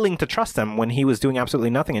failing to trust them when he was doing absolutely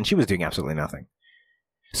nothing and she was doing absolutely nothing.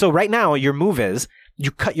 So right now, your move is you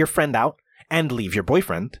cut your friend out and leave your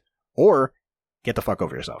boyfriend, or get the fuck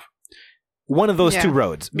over yourself. One of those two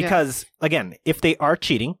roads. Because, again, if they are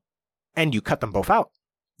cheating and you cut them both out,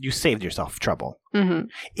 you saved yourself trouble. Mm-hmm.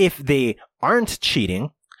 If they aren't cheating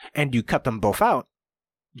and you cut them both out,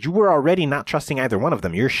 you were already not trusting either one of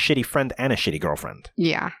them. You're a shitty friend and a shitty girlfriend.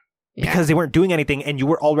 Yeah. Because they weren't doing anything and you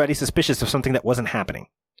were already suspicious of something that wasn't happening.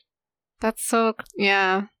 That's so...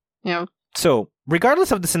 Yeah. Yeah. So,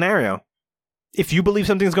 regardless of the scenario, if you believe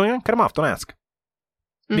something's going on, cut them off. Don't ask.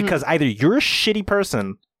 Because either you're a shitty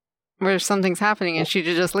person... Where something's happening and she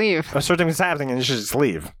should just leave. Or something's happening and you should just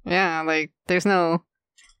leave. Yeah, like, there's no...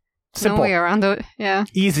 Simple. No way around it. Yeah.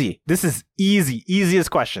 Easy. This is easy. Easiest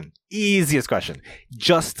question.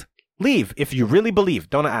 Just leave. If you really believe,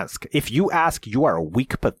 don't ask. If you ask, you are a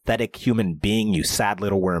weak, pathetic human being, you sad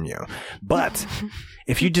little worm, you. But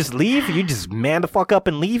if you just leave, you just man the fuck up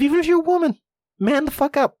and leave, even if you're a woman. Man the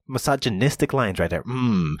fuck up. Misogynistic lines right there.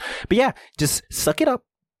 But yeah, just suck it up.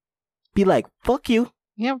 Be like, fuck you.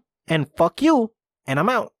 Yep. And fuck you. And I'm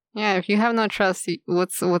out. Yeah, if you have no trust,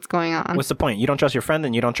 what's going on? What's the point? You don't trust your friend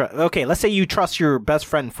and you don't trust... Okay, let's say you trust your best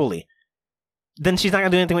friend fully. Then she's not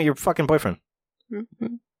going to do anything with your fucking boyfriend.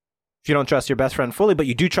 Mm-hmm. If you don't trust your best friend fully, but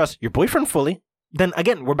you do trust your boyfriend fully, then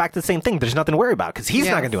again, we're back to the same thing. There's nothing to worry about because he's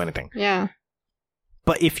not going to do anything. Yeah.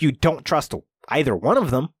 But if you don't trust either one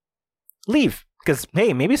of them, leave. Because,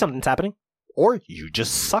 hey, maybe something's happening. Or you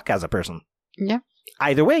just suck as a person. Yeah.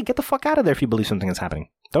 Either way, get the fuck out of there if you believe something is happening.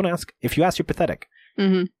 Don't ask. If you ask, you're pathetic.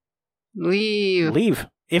 Mm-hmm. Leave.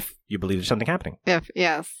 If you believe there's something happening.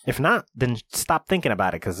 Yes. If not, then stop thinking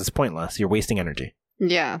about it because it's pointless. You're wasting energy.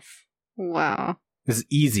 Yes. Wow. This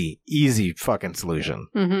is easy fucking solution.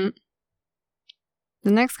 Mm-hmm.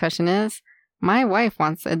 The next question is, my wife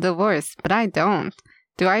wants a divorce, but I don't.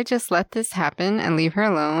 Do I just let this happen and leave her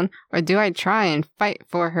alone, or do I try and fight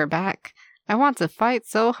for her back? I want to fight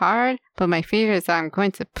so hard, but my fear is that I'm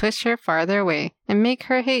going to push her farther away and make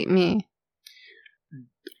her hate me.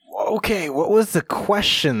 Okay, what was the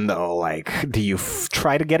question, though? Like, do you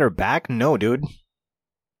try to get her back? No, dude.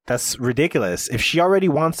 That's ridiculous. If she already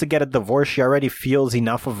wants to get a divorce, she already feels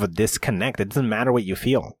enough of a disconnect. It doesn't matter what you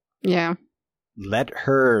feel. Yeah. Let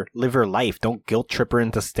her live her life. Don't guilt trip her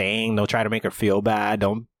into staying. Don't try to make her feel bad.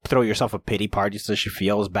 Don't throw yourself a pity party so she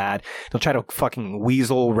feels bad. Don't try to fucking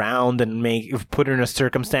weasel around and put her in a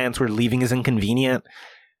circumstance where leaving is inconvenient.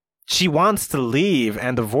 She wants to leave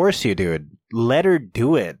and divorce you, dude. Let her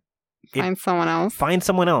do it. Find someone else. Find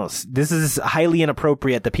someone else. This is highly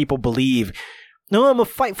inappropriate that people believe, no, I'm a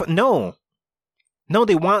fight for... No,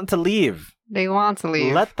 they want to leave. They want to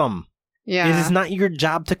leave. Let them. Yeah. It is not your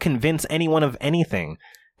job to convince anyone of anything.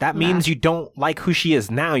 That means you don't like who she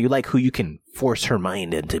is now. You like who you can force her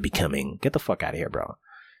mind into becoming. Get the fuck out of here, bro.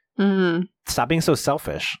 Mm-hmm. Stop being so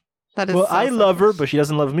selfish. That is I love her, but she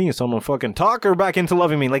doesn't love me, so I'm gonna fucking talk her back into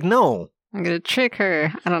loving me. Like, no. I'm gonna trick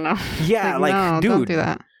her. I don't know. Yeah, no, dude. Don't do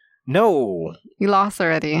that. No. You lost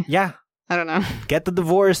already. Yeah. I don't know. Get the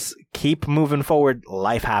divorce. Keep moving forward.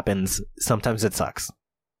 Life happens. Sometimes it sucks.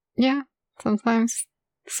 Yeah. Sometimes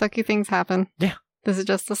sucky things happen. Yeah. This is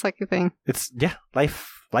just a sucky thing.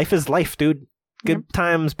 Life is life, dude. Good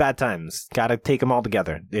times, bad times. Gotta take them all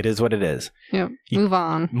together. It is what it is. Yep. Move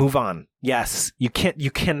on. Yes. You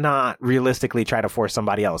cannot realistically try to force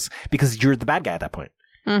somebody else because you're the bad guy at that point.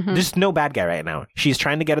 Mhm. There's no bad guy right now. She's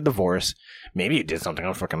trying to get a divorce. Maybe you did something. I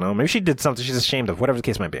don't fucking know. Maybe she did something she's ashamed of. Whatever the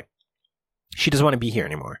case might be. She doesn't want to be here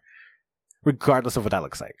anymore. Regardless of what that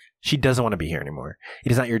looks like. She doesn't want to be here anymore.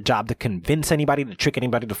 It is not your job to convince anybody, to trick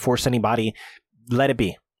anybody, to force anybody. Let it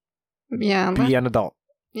be. Yeah. Be an adult.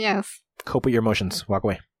 Yes. Cope with your emotions. Walk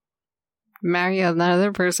away. Marry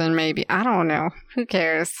another person, maybe. I don't know. Who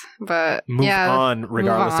cares? But Move yeah, on,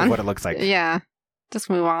 regardless on. of what it looks like. Yeah. Just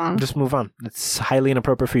move on. Just move on. It's highly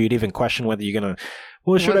inappropriate for you to even question whether you're going to,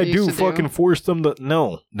 what should What I you do? should Fucking do. force them to.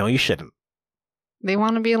 No, you shouldn't. They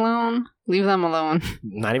want to be alone? Leave them alone.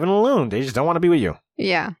 Not even alone. They just don't want to be with you.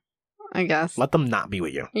 Yeah. I guess. Let them not be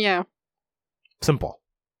with you. Yeah. Simple.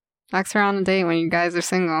 Ask her on a date when you guys are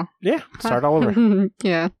single. Yeah. Start all over.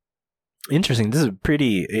 Yeah. Interesting. This is a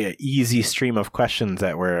pretty easy stream of questions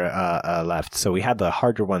that were left. So we had the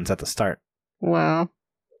harder ones at the start. Well,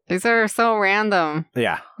 these are so random.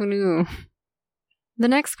 Yeah. Who knew? The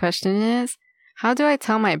next question is, how do I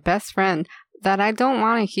tell my best friend that I don't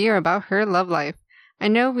want to hear about her love life? I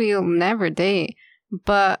know we'll never date,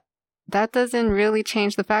 but that doesn't really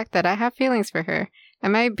change the fact that I have feelings for her.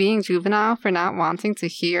 Am I being juvenile for not wanting to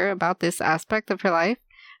hear about this aspect of her life?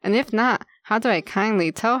 And if not, how do I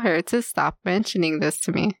kindly tell her to stop mentioning this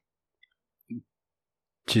to me?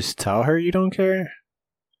 Just tell her you don't care.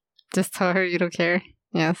 Just tell her you don't care.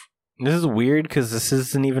 Yes. This is weird because this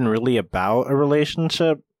isn't even really about a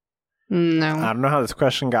relationship. I No. don't know how this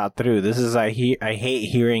question got through. This is I hate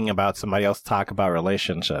hearing about somebody else talk about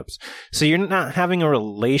relationships. So you're not having a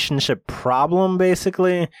relationship problem,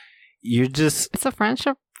 basically. You're just It's a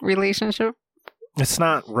friendship relationship. it's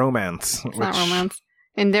not romance. It's not romance.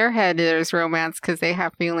 In their head, there's romance because they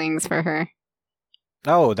have feelings for her.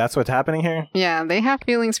 Oh, that's what's happening here? Yeah, they have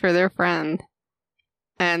feelings for their friend.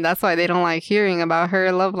 And that's why they don't like hearing about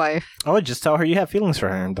her love life. Oh, just tell her you have feelings for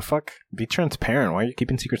her. The fuck? Be transparent. Why are you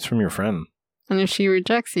keeping secrets from your friend? And if she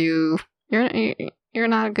rejects you, you're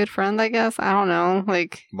not a good friend, I guess. I don't know.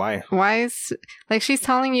 Like, Why? why is... Like, she's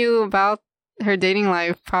telling you about her dating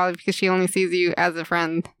life probably because she only sees you as a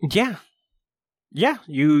friend. Yeah. Yeah.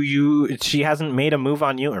 She hasn't made a move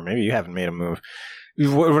on you, or maybe you haven't made a move.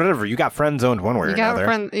 Whatever. You got friend zoned one way or You got another. a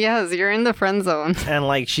friend... Yes, you're in the friend zone. And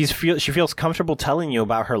like she feels comfortable telling you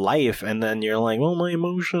about her life, and then you're like, well, my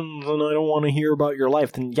emotions, and I don't want to hear about your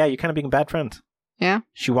life. Then yeah, you're kind of being bad friends. Yeah.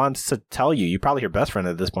 She wants to tell you. You're probably her best friend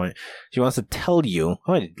at this point. She wants to tell you.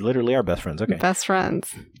 Oh, you literally are best friends. Okay. Best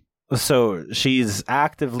friends. So she's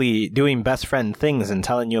actively doing best friend things and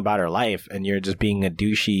telling you about her life, and you're just being a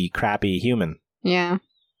douchey, crappy human. Yeah.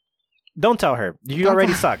 Don't tell her. You Don't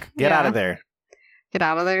already tell- suck. Get Yeah. out of there. Get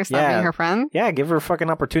out of there. Stop Yeah. being her friend. Yeah, give her a fucking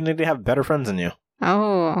opportunity to have better friends than you.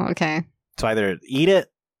 Oh, okay. So either eat it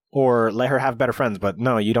or let her have better friends. But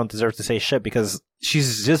no, you don't deserve to say shit because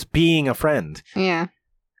she's just being a friend. Yeah.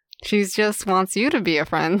 She just wants you to be a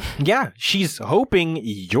friend. Yeah, she's hoping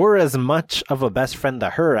you're as much of a best friend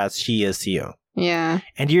to her as she is to you. Yeah.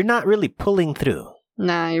 And you're not really pulling through.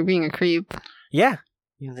 Nah, you're being a creep. Yeah.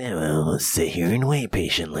 Well, let's sit here and wait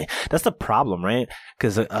patiently. That's the problem, right?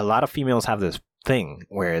 Because a lot of females have this thing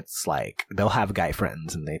where it's like they'll have guy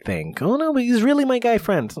friends and they think, oh no, but he's really my guy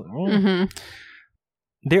friend. Mm-hmm.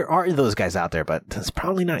 There are those guys out there, but that's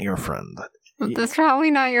probably not your friend. That's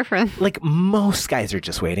probably not your friend. Like most guys are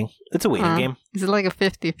just waiting. It's a waiting game. Is it like a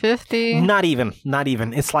 50-50? Not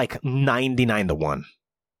even. It's like 99 to 1.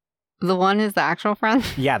 The one is the actual friend?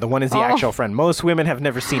 Yeah, the one is the Oh. actual friend. Most women have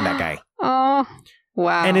never seen that guy. Oh,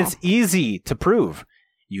 wow. And it's easy to prove.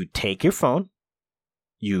 You take your phone,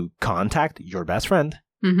 you contact your best friend,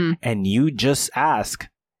 Mm-hmm. and you just ask,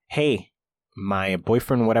 hey, my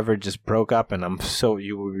boyfriend, whatever, just broke up, and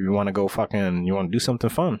you want to go you want to do something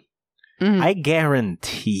fun. Mm-hmm. I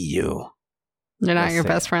guarantee you. You're not That's your it.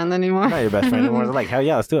 best friend anymore? I'm not your best friend anymore. They're like, hell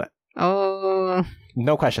yeah, let's do it. Oh.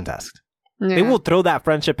 No questions asked. Yeah. They will throw that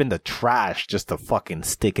friendship in the trash just to fucking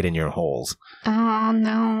stick it in your holes. Oh,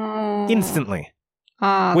 no. Instantly.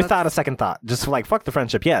 Oh, Without a second thought. Just like, fuck the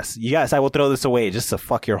friendship. Yes, I will throw this away just to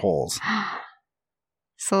fuck your holes.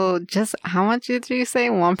 So, just how much did you say?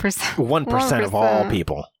 1%? 1% of all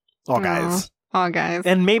people. All guys. All guys.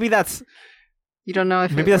 And maybe that's You don't know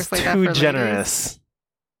if maybe it that's works like that too for generous. ladies?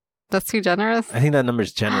 That's too generous? I think that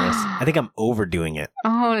number's generous. I think I'm overdoing it.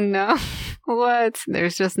 Oh, no. What?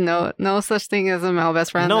 There's just no such thing as a male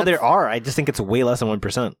best friend? No, That's- there are. I just think it's way less than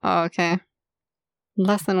 1%. Oh, okay.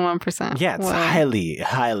 Less than 1%. Yeah, it's What? highly,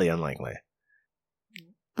 highly unlikely.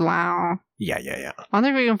 Wow. Yeah. I wonder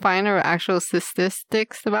if we can find our actual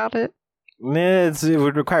statistics about it. It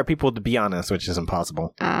would require people to be honest, which is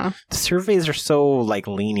impossible. The surveys are so like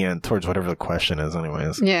lenient towards whatever the question is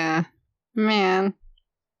anyways. Yeah. Man.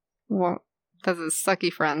 Well, That's a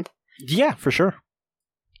sucky friend. Yeah, for sure.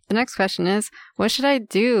 The next question is, what should I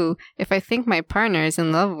do if I think my partner is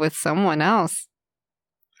in love with someone else?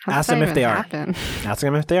 How Ask does that them if even they are. happen? Ask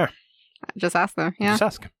them if they are. Just ask them, yeah. Just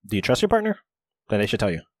ask. Do you trust your partner? Then they should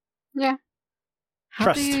tell you. Yeah. How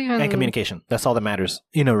Trust do you even... and communication. That's all that matters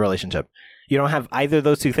in a relationship. You don't have either of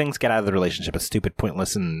those two things, get out of the relationship. It's stupid,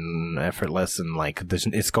 pointless, and effortless, and like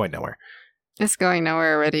it's going nowhere. It's going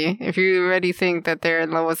nowhere already. If you already think that they're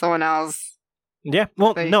in love with someone else. Yeah.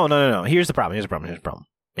 Well, Like- no. Here's the problem.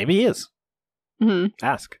 Maybe he is. Hmm.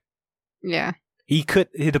 Ask. Yeah. He could.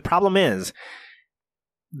 The problem is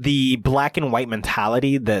the black and white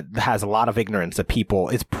mentality that has a lot of ignorance that people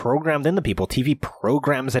is programmed into people. TV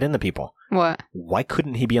programs it into people. What? Why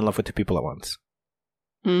couldn't he be in love with two people at once?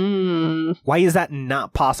 Mm. Why is that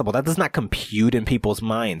not possible? That does not compute in people's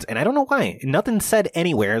minds. And I don't know why. Nothing said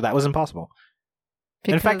anywhere that was impossible.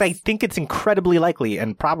 And in fact, I think it's incredibly likely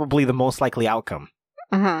and probably the most likely outcome.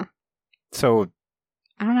 Uh-huh. So,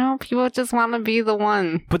 I don't know. People just want to be the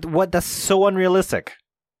one. but that's so unrealistic.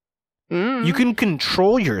 Mm. You can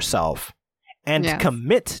control yourself and Yes.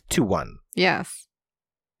 commit to one. Yes.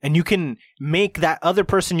 And you can make that other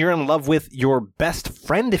person you're in love with your best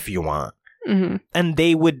friend if you want. Mm-hmm. And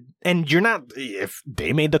they would, and you're not, if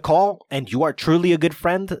they made the call and you are truly a good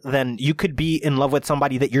friend, then you could be in love with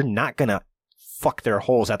somebody that you're not gonna fuck their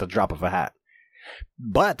holes at the drop of a hat.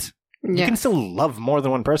 But you can still love more than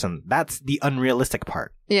one person. That's the unrealistic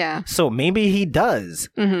part. Yeah. So maybe he does.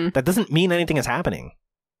 Mm-hmm. That doesn't mean anything is happening.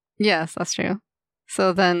 Yes, that's true.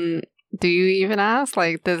 So then, do you even ask?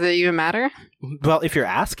 Like, does it even matter? Well, if you're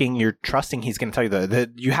asking, you're trusting he's gonna tell you that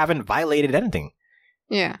you haven't violated anything.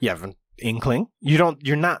 Yeah. You have an inkling.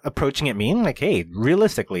 You're not approaching it mean like, hey,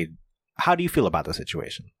 realistically, how do you feel about the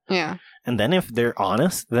situation? Yeah. And then if they're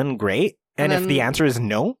honest, then great. And if the then- answer is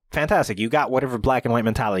no, fantastic. You got whatever black and white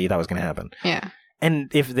mentality that was going to happen. Yeah. And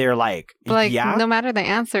if they're like, But like, yeah, no matter the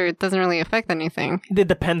answer, it doesn't really affect anything. it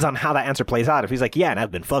depends on how that answer plays out. If he's like, yeah, and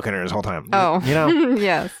I've been fucking her this whole time. Oh. You know?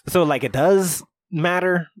 Yes. So like it does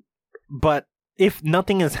matter. But if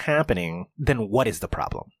nothing is happening, then what is the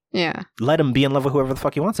problem? Yeah. Let him be in love with whoever the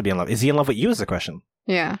fuck he wants to be in love. Is he in love with you is the question.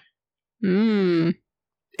 Yeah. Mm.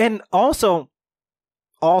 And also,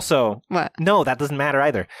 What? no, that doesn't matter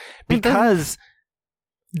either. It doesn't- Because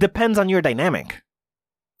depends on your dynamic.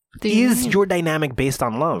 Do you Is mean? your dynamic based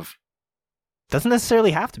on love? Doesn't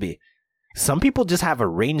necessarily have to be. Some people just have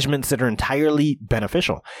arrangements that are entirely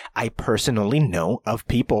beneficial. I personally know of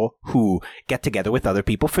people who get together with other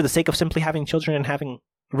people for the sake of simply having children and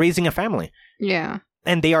raising a family. Yeah.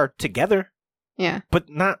 And they are together, Yeah. but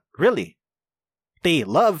not really. They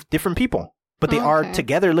love different people, but they are Okay.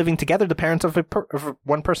 together, living together, the parents of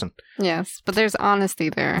one person. Yes. But there's honesty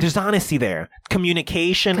there. There's honesty there.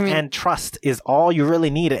 Communication Commu- and trust is all you really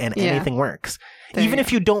need, and Yeah. anything works. There Even you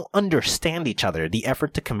if you don't understand each other, the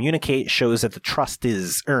effort to communicate shows that the trust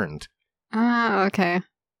is earned. Ah, okay.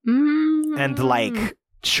 Mm. And like,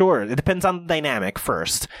 sure, it depends on the dynamic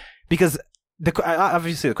first, because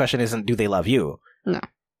obviously the question isn't do they love you? No.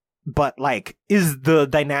 But like, is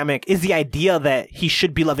the idea that he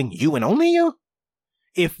should be loving you and only you?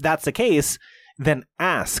 If that's the case, then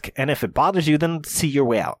ask, and if it bothers you, then see your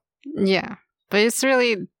way out. Yeah. But it's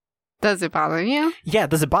really, does it bother you? Yeah,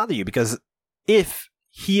 does it bother you? Because if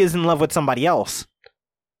he is in love with somebody else,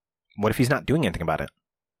 what if he's not doing anything about it?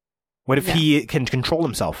 What if Yeah. he can control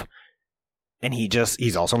himself and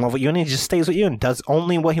he's also in love with you and he just stays with you and does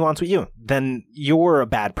only what he wants with you? Then you're a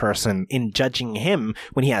bad person in judging him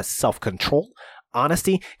when he has self-control,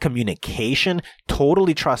 honesty, communication,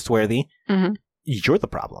 totally trustworthy. Mhm. You're the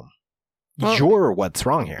problem. Well- You're what's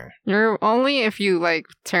wrong here. You're only if you like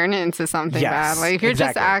turn it into something Yes, bad. Like if you're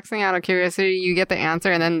exactly. just asking out of curiosity, you get the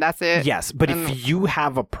answer and then that's it. Yes, but and- if you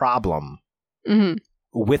have a problem Hmm.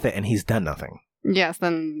 with it and he's done nothing, Yes,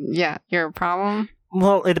 then yeah, you're a problem.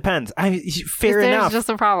 well, it depends. Fair There's enough. just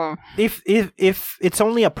a problem. If it's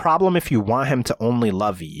only a problem if you want him to only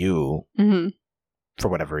love you Hmm. for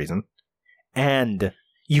whatever reason, and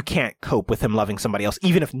you can't cope with him loving somebody else,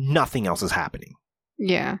 even if nothing else is happening.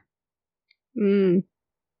 Yeah. Mm.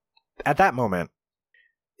 At that moment,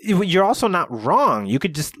 you're also not wrong. You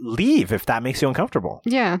could just leave if that makes you uncomfortable.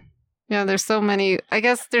 Yeah. Yeah, there's so many, I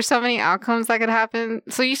guess there's so many outcomes that could happen.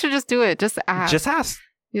 So you should just do it. Just ask. Just ask.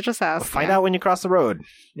 You just ask. Find yeah. out when you cross the road.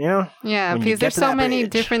 You know? Yeah, when you because get there's to so that many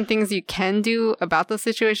bridge. different things you can do about the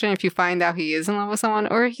situation if you find out he is in love with someone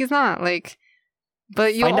or he's not. Like,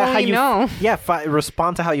 but you Find out how only you- know. Yeah,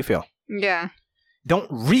 respond to how you feel. Yeah. Don't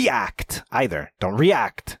react either. Don't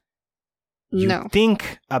react. You No.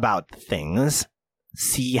 think about things,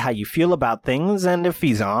 see how you feel about things, and if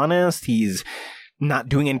he's honest, he's not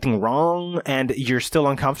doing anything wrong and you're still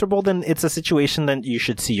uncomfortable, then it's a situation that you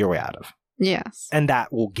should see your way out of. Yes. And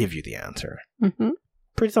that will give you the answer. Mm-hmm.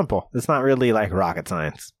 Pretty simple. It's not really like rocket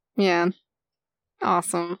science. Yeah.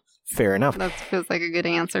 Awesome. Fair enough. That feels like a good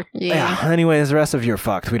answer. Yeah. Anyways, the rest of you are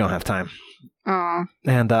fucked. We don't have time. Oh.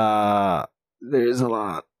 And there's a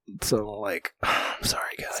lot. So like,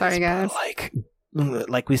 sorry guys. Sorry guys.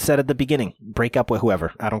 Like we said at the beginning, break up with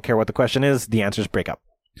whoever. I don't care what the question is. The answer is break up.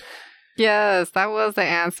 Yes, that was the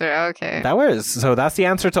answer. Okay. That was. So that's the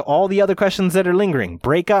answer to all the other questions that are lingering.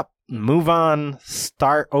 Break up, move on,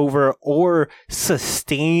 start over, or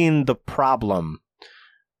sustain the problem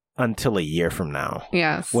until a year from now.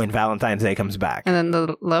 Yes. When Valentine's Day comes back. And then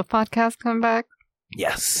the love podcast come back.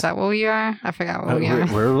 Yes. Is that what we are? I forgot what we are.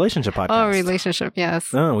 We're a relationship podcast. Oh, relationship,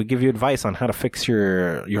 yes. Oh, we give you advice on how to fix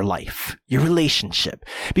your life, your relationship.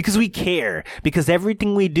 Because we care. Because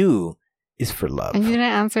everything we do is for love. And you didn't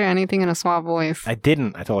answer anything in a suave voice. I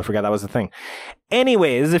didn't. I totally forgot that was the thing.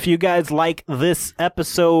 Anyways, if you guys like this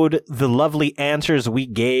episode, the lovely answers we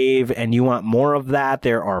gave, and you want more of that,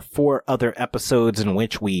 there are 4 other episodes in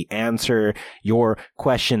which we answer your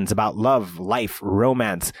questions about love, life,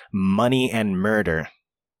 romance, money, and murder.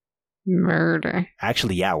 Murder.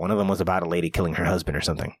 Actually, yeah, one of them was about a lady killing her husband or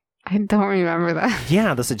something. I don't remember that.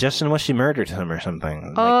 Yeah, the suggestion was she murdered him or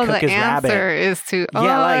something. Oh, like, cook the his answer rabbit. is to...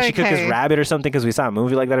 Yeah, like she cooked his okay. rabbit or something because we saw a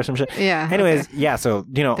movie like that or some shit. Yeah. Anyways, okay. yeah, so,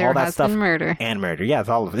 you know, There all that has stuff. been murder. And murder. Yeah,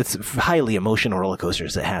 it's highly emotional roller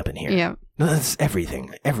coasters that happen here. Yep. That's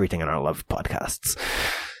everything in our love podcasts.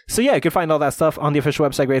 So yeah, you can find all that stuff on the official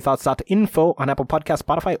website, greatthoughts.info, on Apple Podcasts,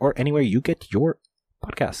 Spotify, or anywhere you get your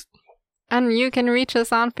podcast. And you can reach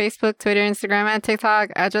us on Facebook, Twitter, Instagram, and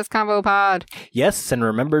TikTok at Just Convo Pod. Yes, and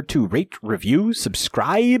remember to rate, review,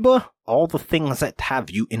 subscribe, all the things that have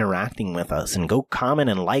you interacting with us, and go comment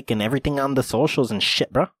and like and everything on the socials and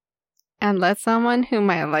shit, bro. And let someone who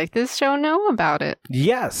might like this show know about it.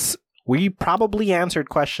 Yes, we probably answered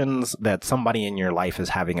questions that somebody in your life is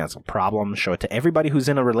having as a problem. Show it to everybody who's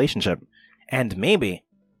in a relationship, and maybe,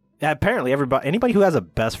 apparently, anybody who has a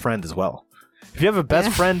best friend as well. If you have a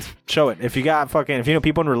best friend, show it. If you know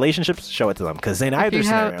people in relationships, show it to them. Because in either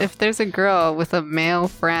scenario. If there's a girl with a male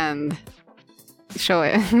friend, show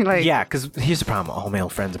it. Yeah, because here's the problem. All male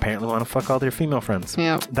friends apparently want to fuck all their female friends.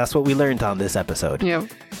 Yep. That's what we learned on this episode.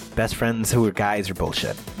 Yep. Best friends who are guys are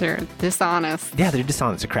bullshit. They're dishonest. Yeah, they're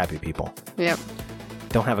dishonest. They're crappy people. Yep.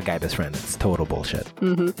 Don't have a guy best friend. It's total bullshit.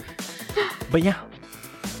 Mm-hmm. But yeah.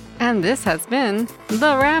 And this has been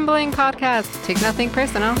The Rambling Podcast. Take nothing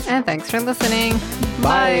personal, and thanks for listening.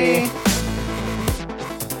 Bye. Bye.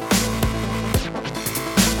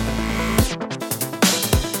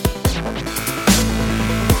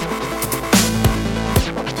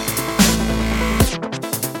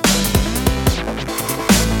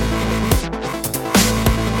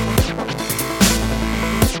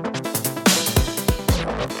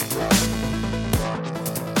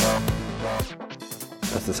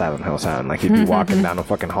 That's the Silent Hill sound. Like you'd be walking down a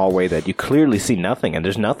fucking hallway that you clearly see nothing, and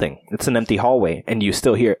there's nothing. It's an empty hallway, and you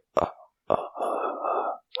still hear. A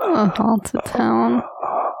haunted town.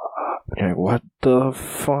 You're like, what the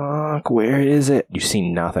fuck? Where is it? You see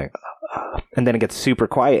nothing. And then it gets super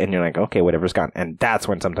quiet, and you're like, okay, whatever's gone. And that's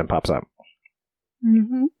when something pops up.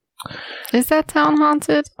 Mm-hmm. Is that town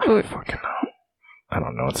haunted? I don't fucking know. I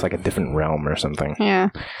don't know. It's like a different realm or something.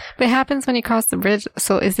 Yeah. But it happens when you cross the bridge.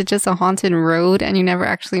 So is it just a haunted road and you never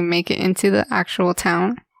actually make it into the actual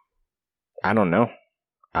town? I don't know.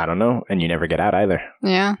 And you never get out either.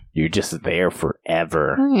 Yeah. You're just there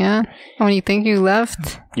forever. Yeah. And when you think you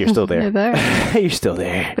left, You're still there. You're there. You're still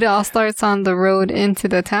there. But it all starts on the road into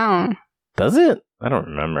the town. Does it? I don't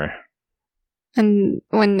remember. And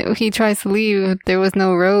when he tries to leave, there was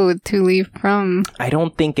no road to leave from. I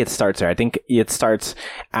don't think it starts there. I think it starts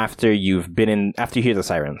after you hear the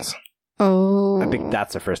sirens. Oh. I think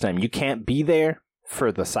that's the first time. You can't be there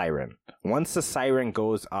for the siren. Once the siren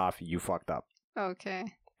goes off, you fucked up.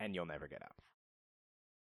 Okay. And you'll never get out.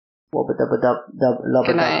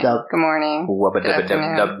 Good night. Good morning. Good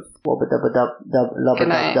afternoon. Good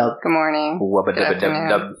night. Good morning. Good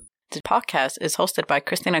afternoon. The podcast is hosted by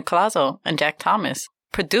Christina Colazo and Jack Thomas,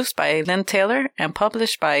 produced by Lynn Taylor, and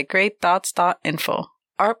published by greatthoughts.info.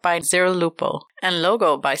 Art by Zero Lupo, and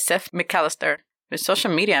logo by Seth McAllister, with social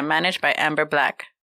media managed by Amber Black.